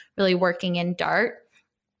only really working in Dart.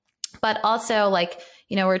 But also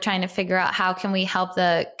we're trying to figure out how can we help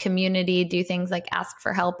the community do things like ask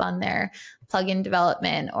for help on their plugin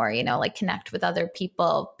development or, connect with other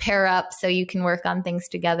people, pair up so you can work on things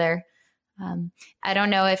together. I don't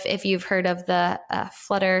know if you've heard of the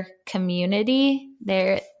Flutter community.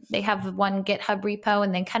 They have one GitHub repo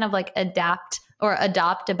and then kind of adapt or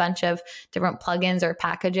adopt a bunch of different plugins or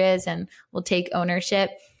packages and will take ownership.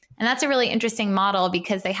 And that's a really interesting model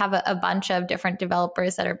because they have a bunch of different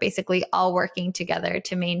developers that are basically all working together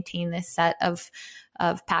to maintain this set of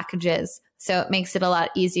packages. So it makes it a lot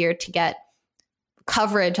easier to get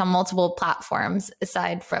coverage on multiple platforms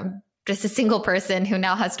aside from just a single person who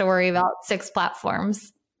now has to worry about 6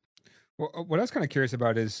 platforms. Well, what I was kind of curious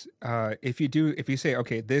about is if you say,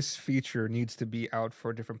 okay, this feature needs to be out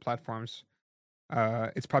for different platforms,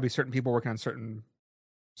 it's probably certain people working on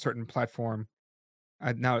certain platform.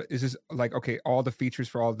 Now, is this like, okay, all the features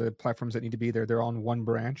for all the platforms that need to be there, they're on one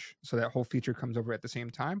branch, so that whole feature comes over at the same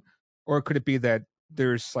time? Or could it be that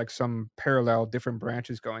there's some parallel different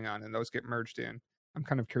branches going on and those get merged in? I'm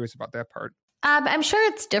kind of curious about that part. I'm sure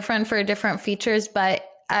it's different for different features, but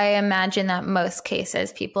I imagine that most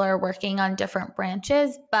cases people are working on different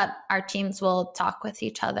branches, but our teams will talk with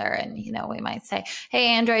each other and, we might say, hey,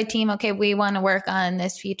 Android team, okay, we want to work on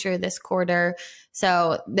this feature this quarter.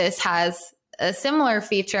 So this has a similar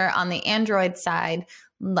feature on the Android side.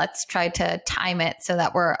 Let's try to time it so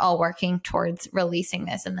that we're all working towards releasing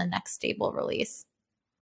this in the next stable release.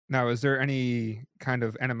 Now, is there any kind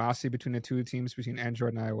of animosity between the two teams, between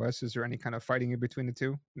Android and iOS? Is there any kind of fighting in between the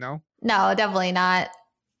two? No? No, definitely not.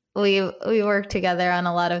 We work together on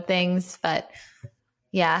a lot of things, but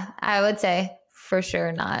yeah, I would say for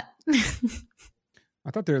sure not.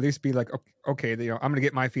 I thought there'd at least be okay, I'm going to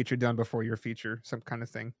get my feature done before your feature, some kind of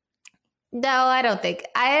thing. No, I don't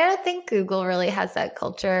think Google really has that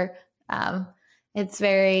culture. It's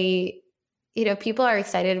very, people are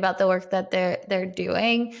excited about the work that they're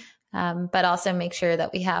doing, but also make sure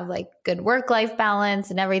that we have good work-life balance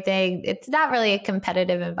and everything. It's not really a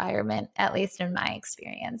competitive environment, at least in my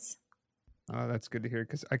experience. Oh, that's good to hear.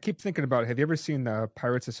 Because I keep thinking about, have you ever seen the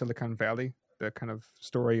Pirates of Silicon Valley, the kind of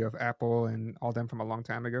story of Apple and all them from a long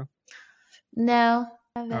time ago? No.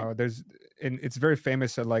 Oh, it's very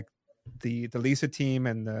famous that the Lisa team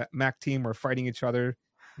and the Mac team were fighting each other,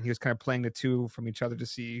 and he was kind of playing the two from each other to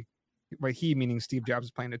see, he meaning Steve Jobs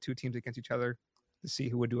was playing the two teams against each other to see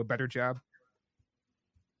who would do a better job.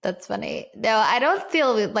 That's funny. No, I don't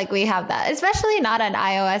feel like we have that, especially not on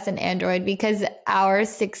iOS and Android, because our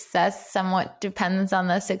success somewhat depends on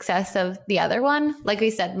the success of the other one. Like we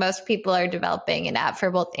said, most people are developing an app for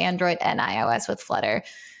both Android and iOS with Flutter.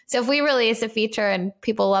 So if we release a feature and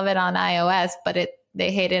people love it on iOS, but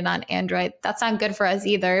they hate it on Android, that's not good for us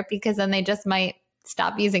either, because then they just might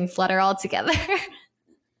stop using Flutter altogether.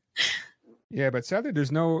 Yeah, but sadly,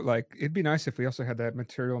 there's no like. It'd be nice if we also had that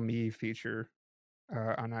Material Me feature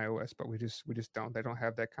on iOS, but we just don't. They don't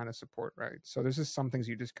have that kind of support, right? So there's just some things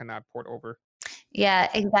you just cannot port over. Yeah,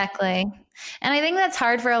 exactly. And I think that's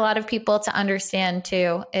hard for a lot of people to understand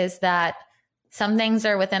too, is that some things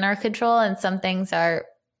are within our control and some things are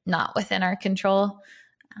not within our control.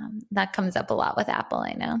 That comes up a lot with Apple,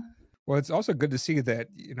 I know. Well, it's also good to see that,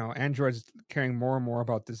 Android's caring more and more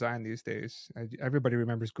about design these days. Everybody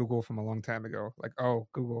remembers Google from a long time ago. Like, oh,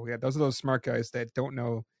 Google. Yeah, those are those smart guys that don't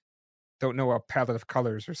know a palette of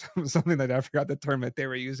colors or something like that. I forgot the term that they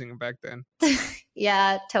were using back then.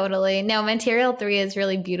 Yeah, totally. No, Material 3 is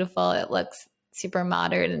really beautiful. It looks super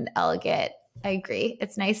modern and elegant. I agree.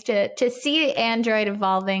 It's nice to see Android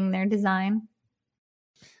evolving their design.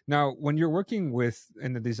 Now, when you're working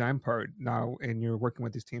in the design part now, and you're working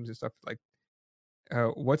with these teams and stuff, like,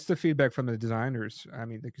 what's the feedback from the designers? I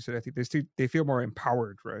mean, like you said, I think they feel more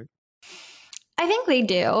empowered, right? I think they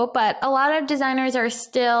do, but a lot of designers are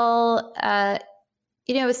still,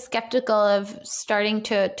 skeptical of starting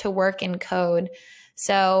to work in code.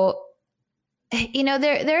 So,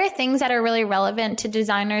 there are things that are really relevant to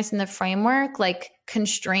designers in the framework, like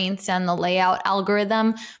constraints and the layout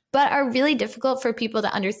algorithm, but are really difficult for people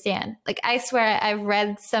to understand. Like, I swear I've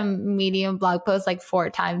read some Medium blog posts like 4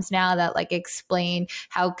 times now that like explain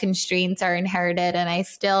how constraints are inherited, and I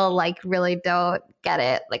still like really don't get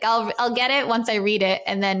it. Like I'll get it once I read it,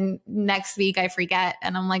 and then next week I forget,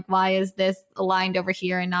 and I'm like, why is this aligned over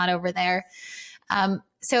here and not over there?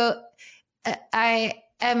 So I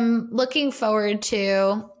am looking forward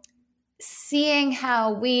to seeing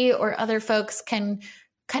how we or other folks can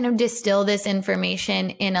kind of distill this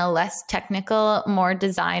information in a less technical, more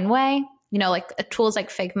design way. Like tools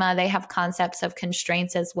like Figma, they have concepts of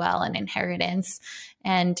constraints as well and inheritance.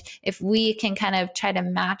 And if we can kind of try to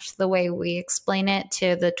match the way we explain it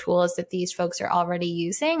to the tools that these folks are already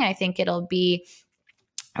using, I think it'll be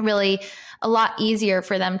really a lot easier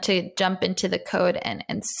for them to jump into the code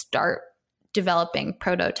and start developing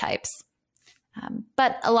prototypes.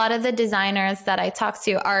 But a lot of the designers that I talk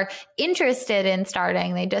to are interested in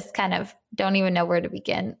starting. They just kind of don't even know where to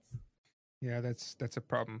begin. Yeah, that's a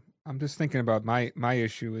problem. I'm just thinking about my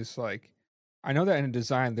issue is like, I know that in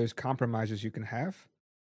design there's compromises you can have,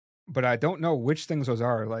 but I don't know which things those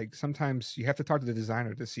are. Like sometimes you have to talk to the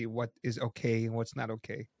designer to see what is okay and what's not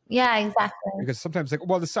okay. Yeah, exactly. Because sometimes like,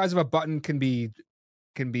 well, the size of a button can be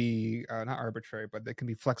not arbitrary, but they can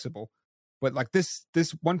be flexible. But like this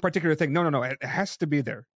one particular thing, no, it has to be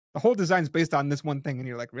there. The whole design's based on this one thing, and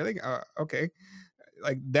you're like, really? Okay.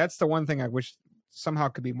 Like that's the one thing I wish somehow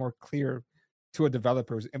could be more clear to a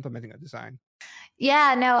developer who's implementing a design.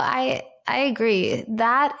 Yeah, no, I agree.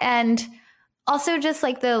 That, and also just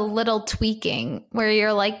like the little tweaking where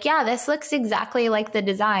you're like, yeah, this looks exactly like the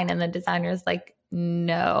design, and the designer's like,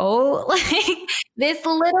 no, like this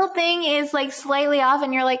little thing is like slightly off,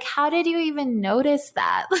 and you're like, how did you even notice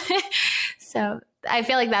that? So I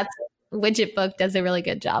feel like that's Widgetbook does a really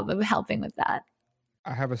good job of helping with that.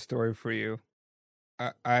 I have a story for you.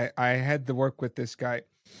 I had to work with this guy.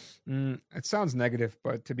 It sounds negative,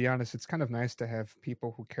 but to be honest, it's kind of nice to have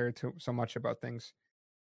people who care so much about things.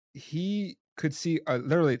 He could see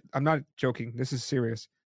literally, I'm not joking, this is serious,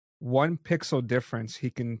 1 pixel difference. He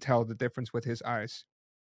can tell the difference with his eyes.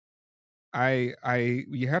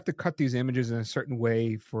 You have to cut these images in a certain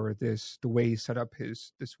way for the way he set up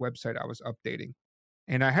this website I was updating.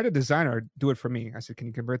 And I had a designer do it for me. I said, can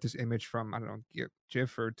you convert this image from, I don't know,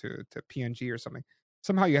 GIF or to PNG or something?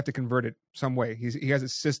 Somehow you have to convert it some way. He has a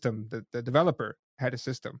system. The developer had a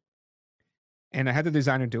system. And I had the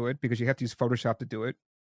designer do it because you have to use Photoshop to do it.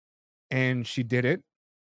 And she did it.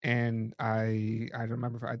 And I don't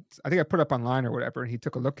remember. I think I put it up online or whatever. And he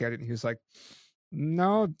took a look at it and he was like,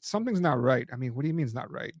 no, something's not right. I mean, what do you mean it's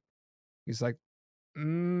not right? He's like,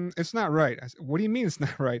 it's not right. I said, what do you mean it's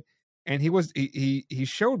not right? And he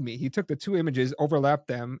showed me. He took the 2 images, overlapped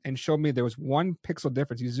them, and showed me there was 1 pixel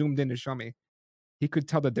difference. He zoomed in to show me. He could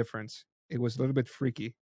tell the difference. It was a little bit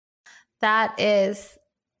freaky. That is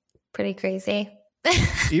pretty crazy.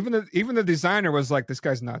 Even the designer was like, this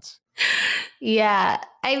guy's nuts. Yeah.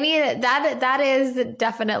 I mean, that is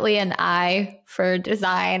definitely an eye for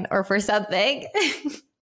design or for something.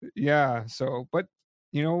 Yeah. So, but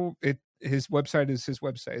his website is his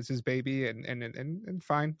website, it's his baby, and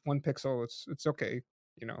fine, 1 pixel, it's okay.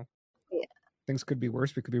 You know, Yeah. things could be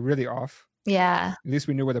worse. We could be really off. Yeah. At least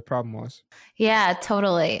we knew where the problem was. Yeah,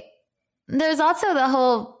 totally. There's also the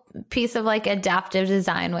whole piece of like adaptive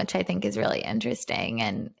design, which I think is really interesting.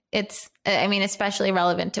 And it's, I mean, especially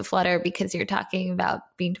relevant to Flutter because you're talking about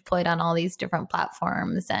being deployed on all these different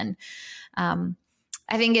platforms. And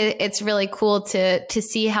I think it's really cool to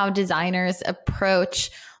see how designers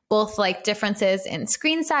approach both like differences in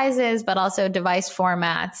screen sizes, but also device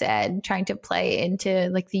formats and trying to play into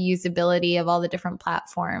like the usability of all the different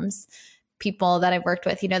platforms. People that I've worked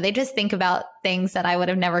with, you know, they just think about things that I would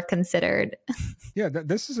have never considered. Yeah,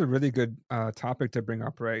 this is a really good topic to bring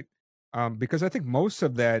up, right? Because I think most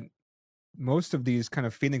of these kind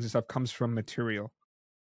of feelings and stuff comes from Material.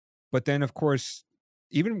 But then, of course,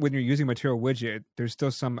 even when you're using Material widget, there's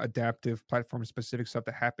still some adaptive platform specific stuff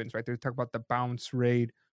that happens, right? They talk about the bounce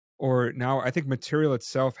rate, or now I think Material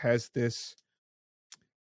itself has this.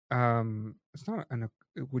 It's not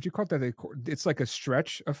would you call that it's like a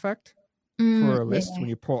stretch effect for a list when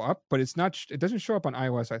you pull up, but it's not. It doesn't show up on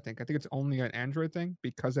iOS. I think it's only an Android thing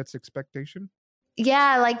because that's expectation.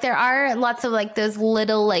 Yeah, like there are lots of like those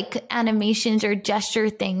little like animations or gesture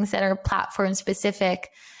things that are platform specific.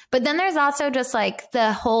 But then there's also just like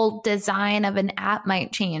the whole design of an app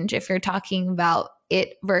might change if you're talking about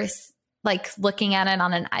it versus like looking at it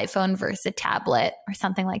on an iPhone versus a tablet or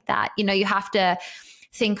something like that. You know, you have to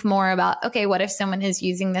think more about, okay, what if someone is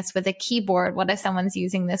using this with a keyboard? What if someone's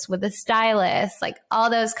using this with a stylus? Like all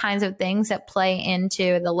those kinds of things that play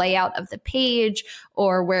into the layout of the page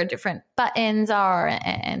or where different buttons are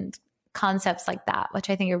and concepts like that, which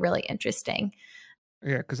I think are really interesting.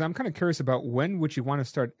 Yeah, because I'm kind of curious about when would you want to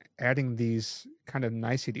start adding these kind of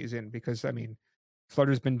niceties in? Because I mean,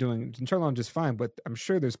 Flutter's been doing Interlawn just fine, but I'm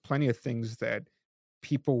sure there's plenty of things that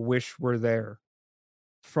people wish were there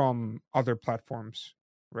from other platforms,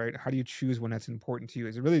 right? How do you choose when that's important to you?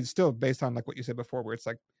 Is it really still based on like what you said before, where it's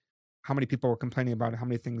like how many people are complaining about it,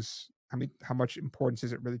 how much importance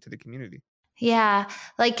is it really to the community? Yeah,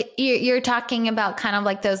 like you're talking about kind of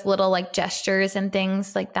like those little like gestures and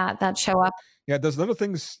things like that show up. Yeah, the little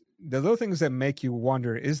things that make you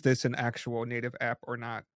wonder, is this an actual native app or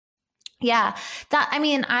not? Yeah, that I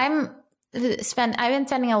mean, I've been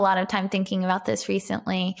spending a lot of time thinking about this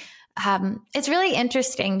recently. It's really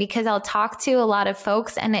interesting because I'll talk to a lot of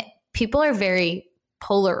folks and people are very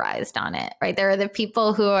polarized on it, right? There are the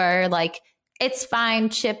people who are like, it's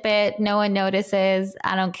fine, ship it, no one notices,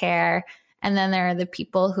 I don't care. And then there are the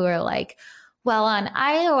people who are like, well, on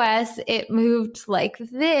iOS, it moved like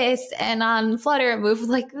this, and on Flutter, it moved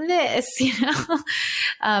like this, you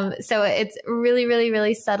know? So it's really, really,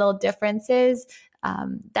 really subtle differences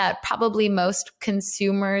that probably most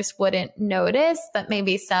consumers wouldn't notice, but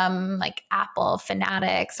maybe some like Apple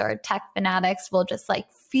fanatics or tech fanatics will just like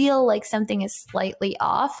feel like something is slightly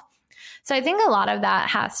off. So I think a lot of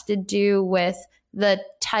that has to do with the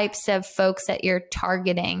types of folks that you're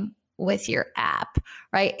targeting with your app,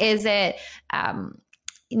 right? Is it,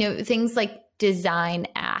 you know, things like design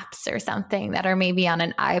apps or something that are maybe on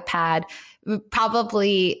an iPad?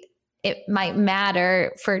 Probably it might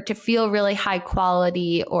matter for it to feel really high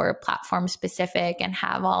quality or platform specific and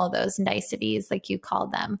have all of those niceties like you call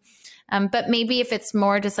them. But maybe if it's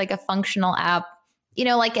more just like a functional app, you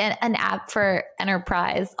know, like an app for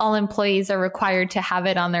enterprise, all employees are required to have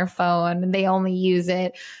it on their phone and they only use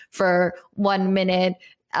it for 1 minute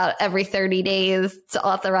every 30 days to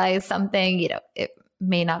authorize something, you know, it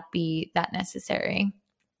may not be that necessary.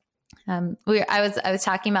 I was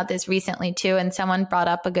talking about this recently too, and someone brought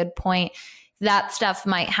up a good point. That stuff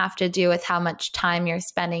might have to do with how much time you're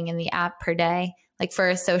spending in the app per day. Like for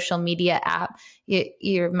a social media app,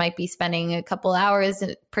 you might be spending a couple hours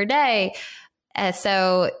per day.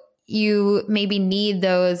 So you maybe need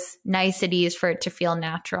those niceties for it to feel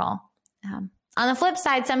natural. On the flip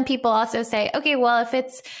side, some people also say, okay, well, if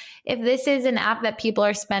this is an app that people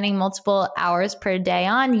are spending multiple hours per day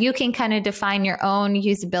on, you can kind of define your own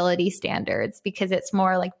usability standards because it's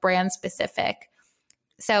more like brand specific.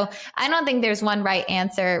 So I don't think there's one right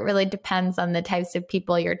answer. It really depends on the types of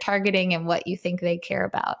people you're targeting and what you think they care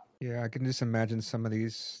about. Yeah, I can just imagine some of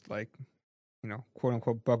these like, you know, quote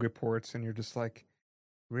unquote bug reports, and you're just like,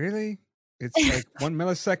 really? It's like 1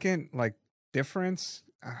 millisecond like difference.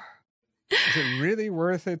 Is it really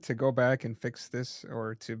worth it to go back and fix this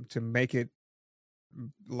or to make it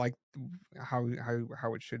like how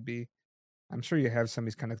it should be? I'm sure you have some of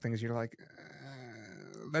these kind of things. You're like,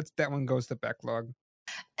 that one goes to backlog.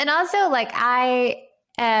 And also, like, I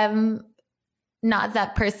am not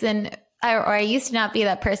that person. I used to not be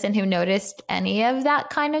that person who noticed any of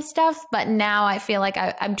that kind of stuff. But now I feel like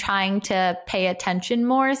I'm trying to pay attention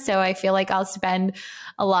more. So I feel like I'll spend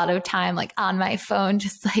a lot of time like on my phone,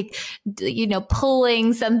 just like,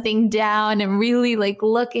 pulling something down and really like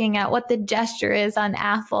looking at what the gesture is on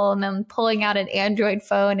Apple, and then pulling out an Android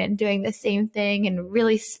phone and doing the same thing and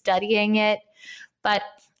really studying it. But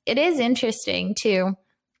it is interesting too.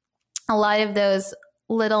 A lot of those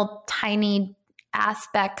little tiny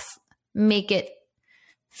aspects make it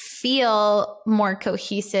feel more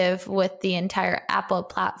cohesive with the entire Apple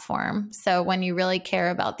platform. So when you really care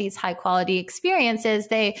about these high quality experiences,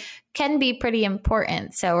 they can be pretty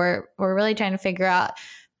important. So we're really trying to figure out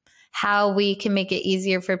how we can make it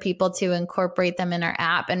easier for people to incorporate them in our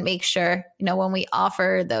app and make sure, when we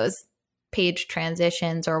offer those page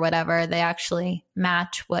transitions or whatever, they actually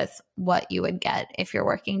match with what you would get if you're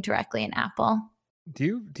working directly in Apple.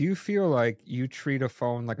 Do you feel like you treat a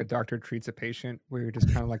phone like a doctor treats a patient, where you just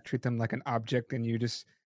kind of like treat them like an object, and you just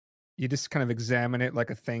kind of examine it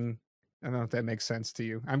like a thing? I don't know if that makes sense to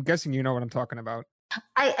you. I'm guessing you know what I'm talking about.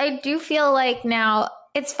 I do feel like now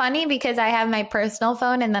it's funny because I have my personal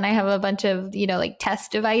phone and then I have a bunch of, like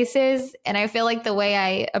test devices. And I feel like the way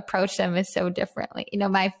I approach them is so differently.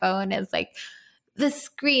 My phone is like, the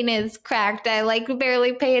screen is cracked. I like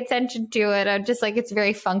barely pay attention to it. I'm just like, it's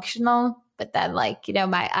very functional. But then like,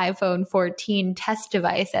 my iPhone 14 test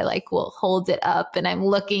device, I like will hold it up and I'm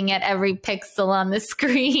looking at every pixel on the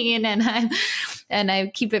screen and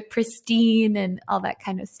I keep it pristine and all that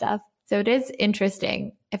kind of stuff. So it is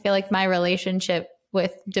interesting. I feel like my relationship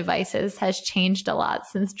with devices has changed a lot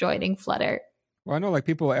since joining Flutter. Well, I know like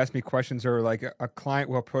people ask me questions, or like a client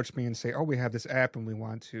will approach me and say, "Oh, we have this app and we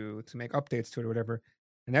want to make updates to it or whatever."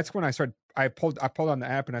 And that's when I pulled on the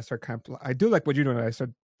app and I start I do like what you're doing. I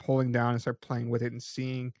start pulling down and start playing with it and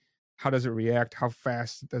seeing how does it react, how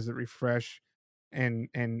fast does it refresh, and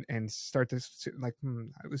start to like,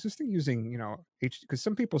 was this thing using, because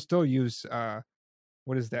some people still use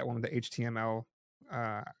what is that one with the HTML,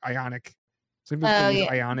 Ionic. Some people still use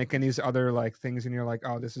Ionic and these other like things, and you're like,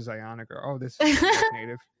 oh, this is Ionic, or oh, this is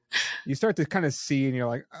native. You start to kind of see, and you're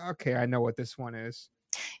like, okay, I know what this one is.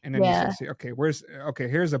 And then you start to see, okay,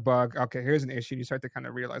 here's a bug, okay, here's an issue. You start to kind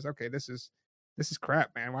of realize, okay, this is crap,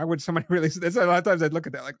 man. Why would somebody release this? A lot of times I'd look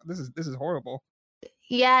at that like, this is horrible.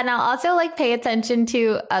 Yeah, and I'll also like pay attention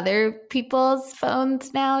to other people's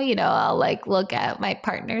phones now. I'll like look at my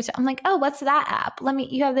partner's. I'm like, oh, what's that app?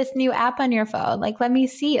 You have this new app on your phone. Like, let me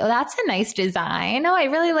see. Oh, that's a nice design. Oh, I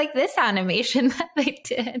really like this animation that they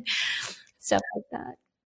did. Stuff like that.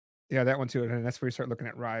 Yeah, that one too. And that's where you start looking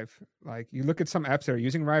at Rive. Like you look at some apps that are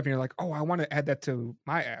using Rive and you're like, oh, I want to add that to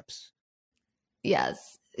my apps.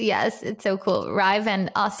 Yes, it's so cool. Rive, and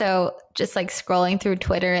also just like scrolling through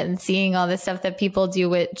Twitter and seeing all the stuff that people do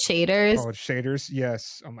with shaders. Oh, shaders.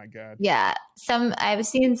 Yes. Oh my God. Yeah. I've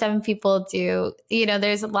seen some people do,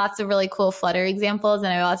 there's lots of really cool Flutter examples.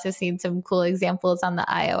 And I've also seen some cool examples on the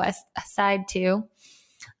iOS side too.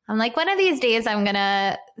 I'm like, one of these days I'm going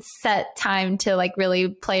to set time to like really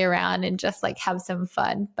play around and just like have some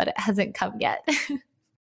fun, but it hasn't come yet.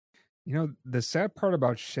 The sad part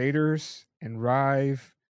about shaders and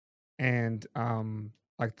Rive and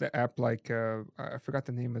like the app, like I forgot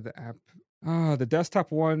the name of the app. The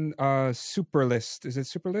desktop one, Superlist. Is it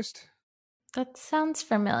Superlist? That sounds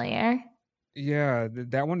familiar. Yeah,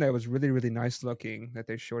 that one that was really, really nice looking that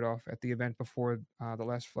they showed off at the event before the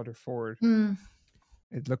last Flutter Forward.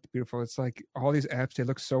 It looked beautiful. It's like all these apps, they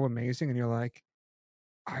look so amazing, and you're like,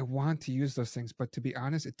 I want to use those things, but to be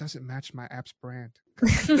honest, it doesn't match my app's brand.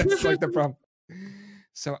 That's like the problem.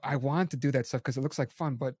 So I want to do that stuff because it looks like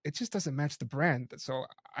fun, but it just doesn't match the brand. So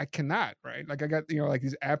I cannot, right? Like I got, like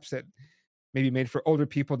these apps that maybe made for older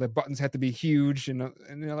people, the buttons had to be huge, and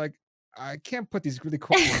they're like, I can't put these really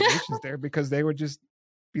cool animations there because they would just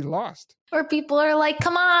be lost. Or people are like,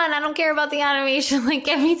 come on, I don't care about the animation. Like,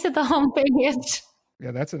 get me to the homepage. Yeah,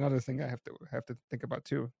 that's another thing I have to think about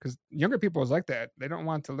too, because younger people is like that. They don't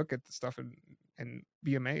want to look at the stuff and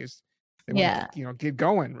be amazed. They want to, get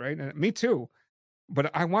going, right? And me too. But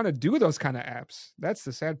I want to do those kind of apps. That's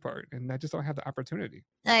the sad part, and I just don't have the opportunity.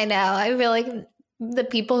 I know. I feel like the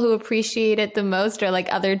people who appreciate it the most are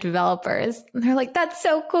like other developers. And they're like, that's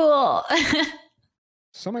so cool.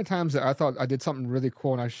 So many times I thought I did something really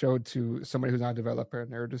cool and I showed to somebody who's not a developer,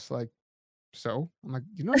 and they were just like, so? I'm like,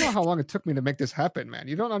 you don't know how long it took me to make this happen, man.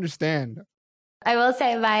 You don't understand I will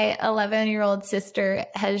say my 11-year-old sister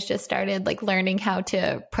has just started like learning how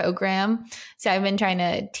to program. So I've been trying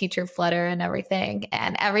to teach her Flutter and everything.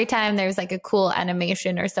 And every time there's like a cool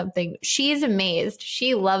animation or something, she's amazed.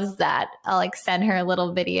 She loves that. I'll like send her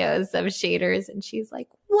little videos of shaders and she's like,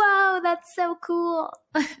 "Whoa, that's so cool."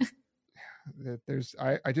 I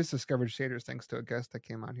just discovered shaders thanks to a guest that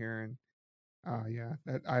came on here,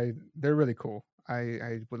 and they're really cool.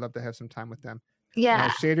 I would love to have some time with them. Yeah.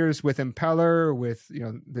 Shaders with Impeller, with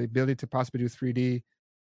the ability to possibly do 3D.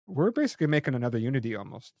 We're basically making another Unity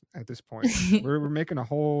almost at this point. we're making a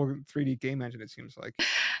whole 3D game engine, it seems like.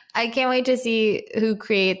 I can't wait to see who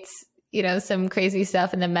creates, some crazy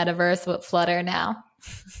stuff in the metaverse with Flutter now.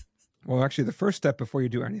 Well, actually, the first step before you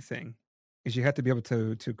do anything is you have to be able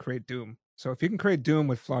to create Doom. So if you can create Doom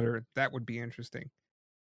with Flutter, that would be interesting.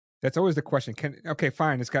 That's always the question. Okay,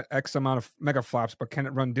 fine, it's got X amount of megaflops, but can it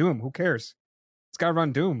run Doom? Who cares? It's got to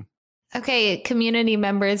run Doom. Okay, community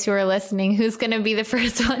members who are listening, who's going to be the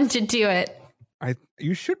first one to do it?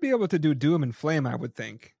 You should be able to do Doom and Flame, I would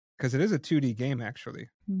think, because it is a 2D game, actually.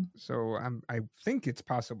 So I think it's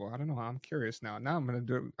possible. I don't know. I'm curious now. Now I'm going to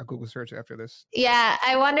do a Google search after this. Yeah,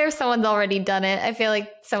 I wonder if someone's already done it. I feel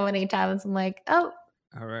like so many times I'm like, oh.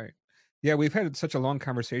 All right. Yeah, we've had such a long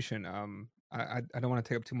conversation. I don't want to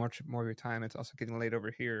take up too much more of your time. It's also getting late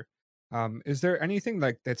over here. Is there anything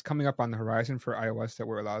like that's coming up on the horizon for iOS that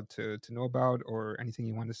we're allowed to know about, or anything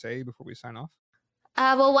you want to say before we sign off?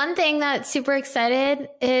 Well, one thing that's super excited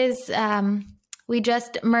is we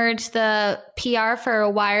just merged the PR for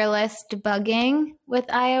wireless debugging with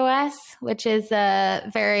iOS, which is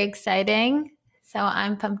very exciting. So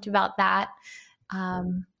I'm pumped about that.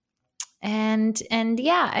 And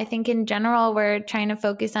yeah, I think in general, we're trying to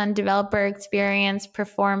focus on developer experience,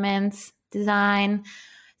 performance, design.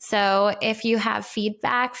 So if you have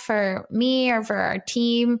feedback for me or for our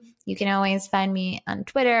team, you can always find me on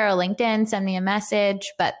Twitter or LinkedIn, send me a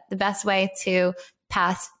message. But the best way to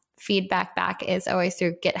pass feedback back is always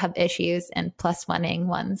through GitHub issues and +1ing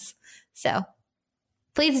ones. So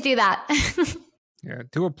please do that. Yeah,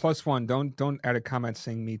 do a +1. Don't add a comment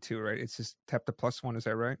saying me too, right? It's just tap the +1. Is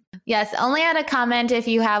that right? Yes, only add a comment if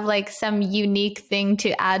you have like some unique thing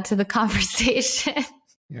to add to the conversation.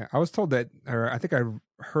 Yeah, I was told that, or I think I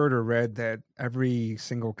heard or read that every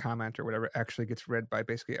single comment or whatever actually gets read by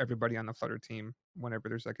basically everybody on the Flutter team whenever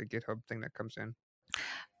there's like a GitHub thing that comes in.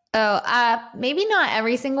 Oh, maybe not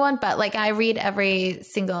every single one, but like I read every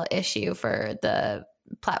single issue for the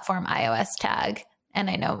platform iOS tag. And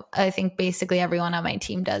I think basically everyone on my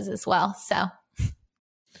team does as well. So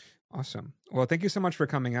awesome. Well, thank you so much for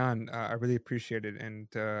coming on. I really appreciate it. And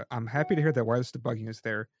I'm happy to hear that wireless debugging is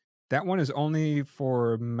there. That one is only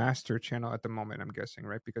for master channel at the moment, I'm guessing,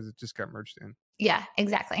 right? Because it just got merged in. Yeah,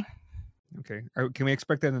 exactly. Okay. Can we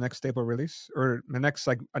expect that in the next stable release, or the next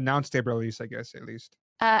like announced stable release, I guess, at least?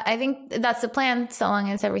 I think that's the plan, so long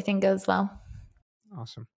as everything goes well.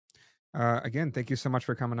 Awesome. Again, thank you so much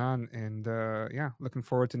for coming on. And looking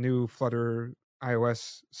forward to new Flutter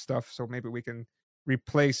iOS stuff. So maybe we can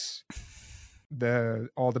replace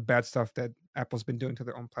all the bad stuff that Apple's been doing to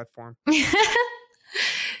their own platform.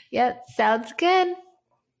 Yep, sounds good.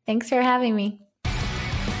 Thanks for having me.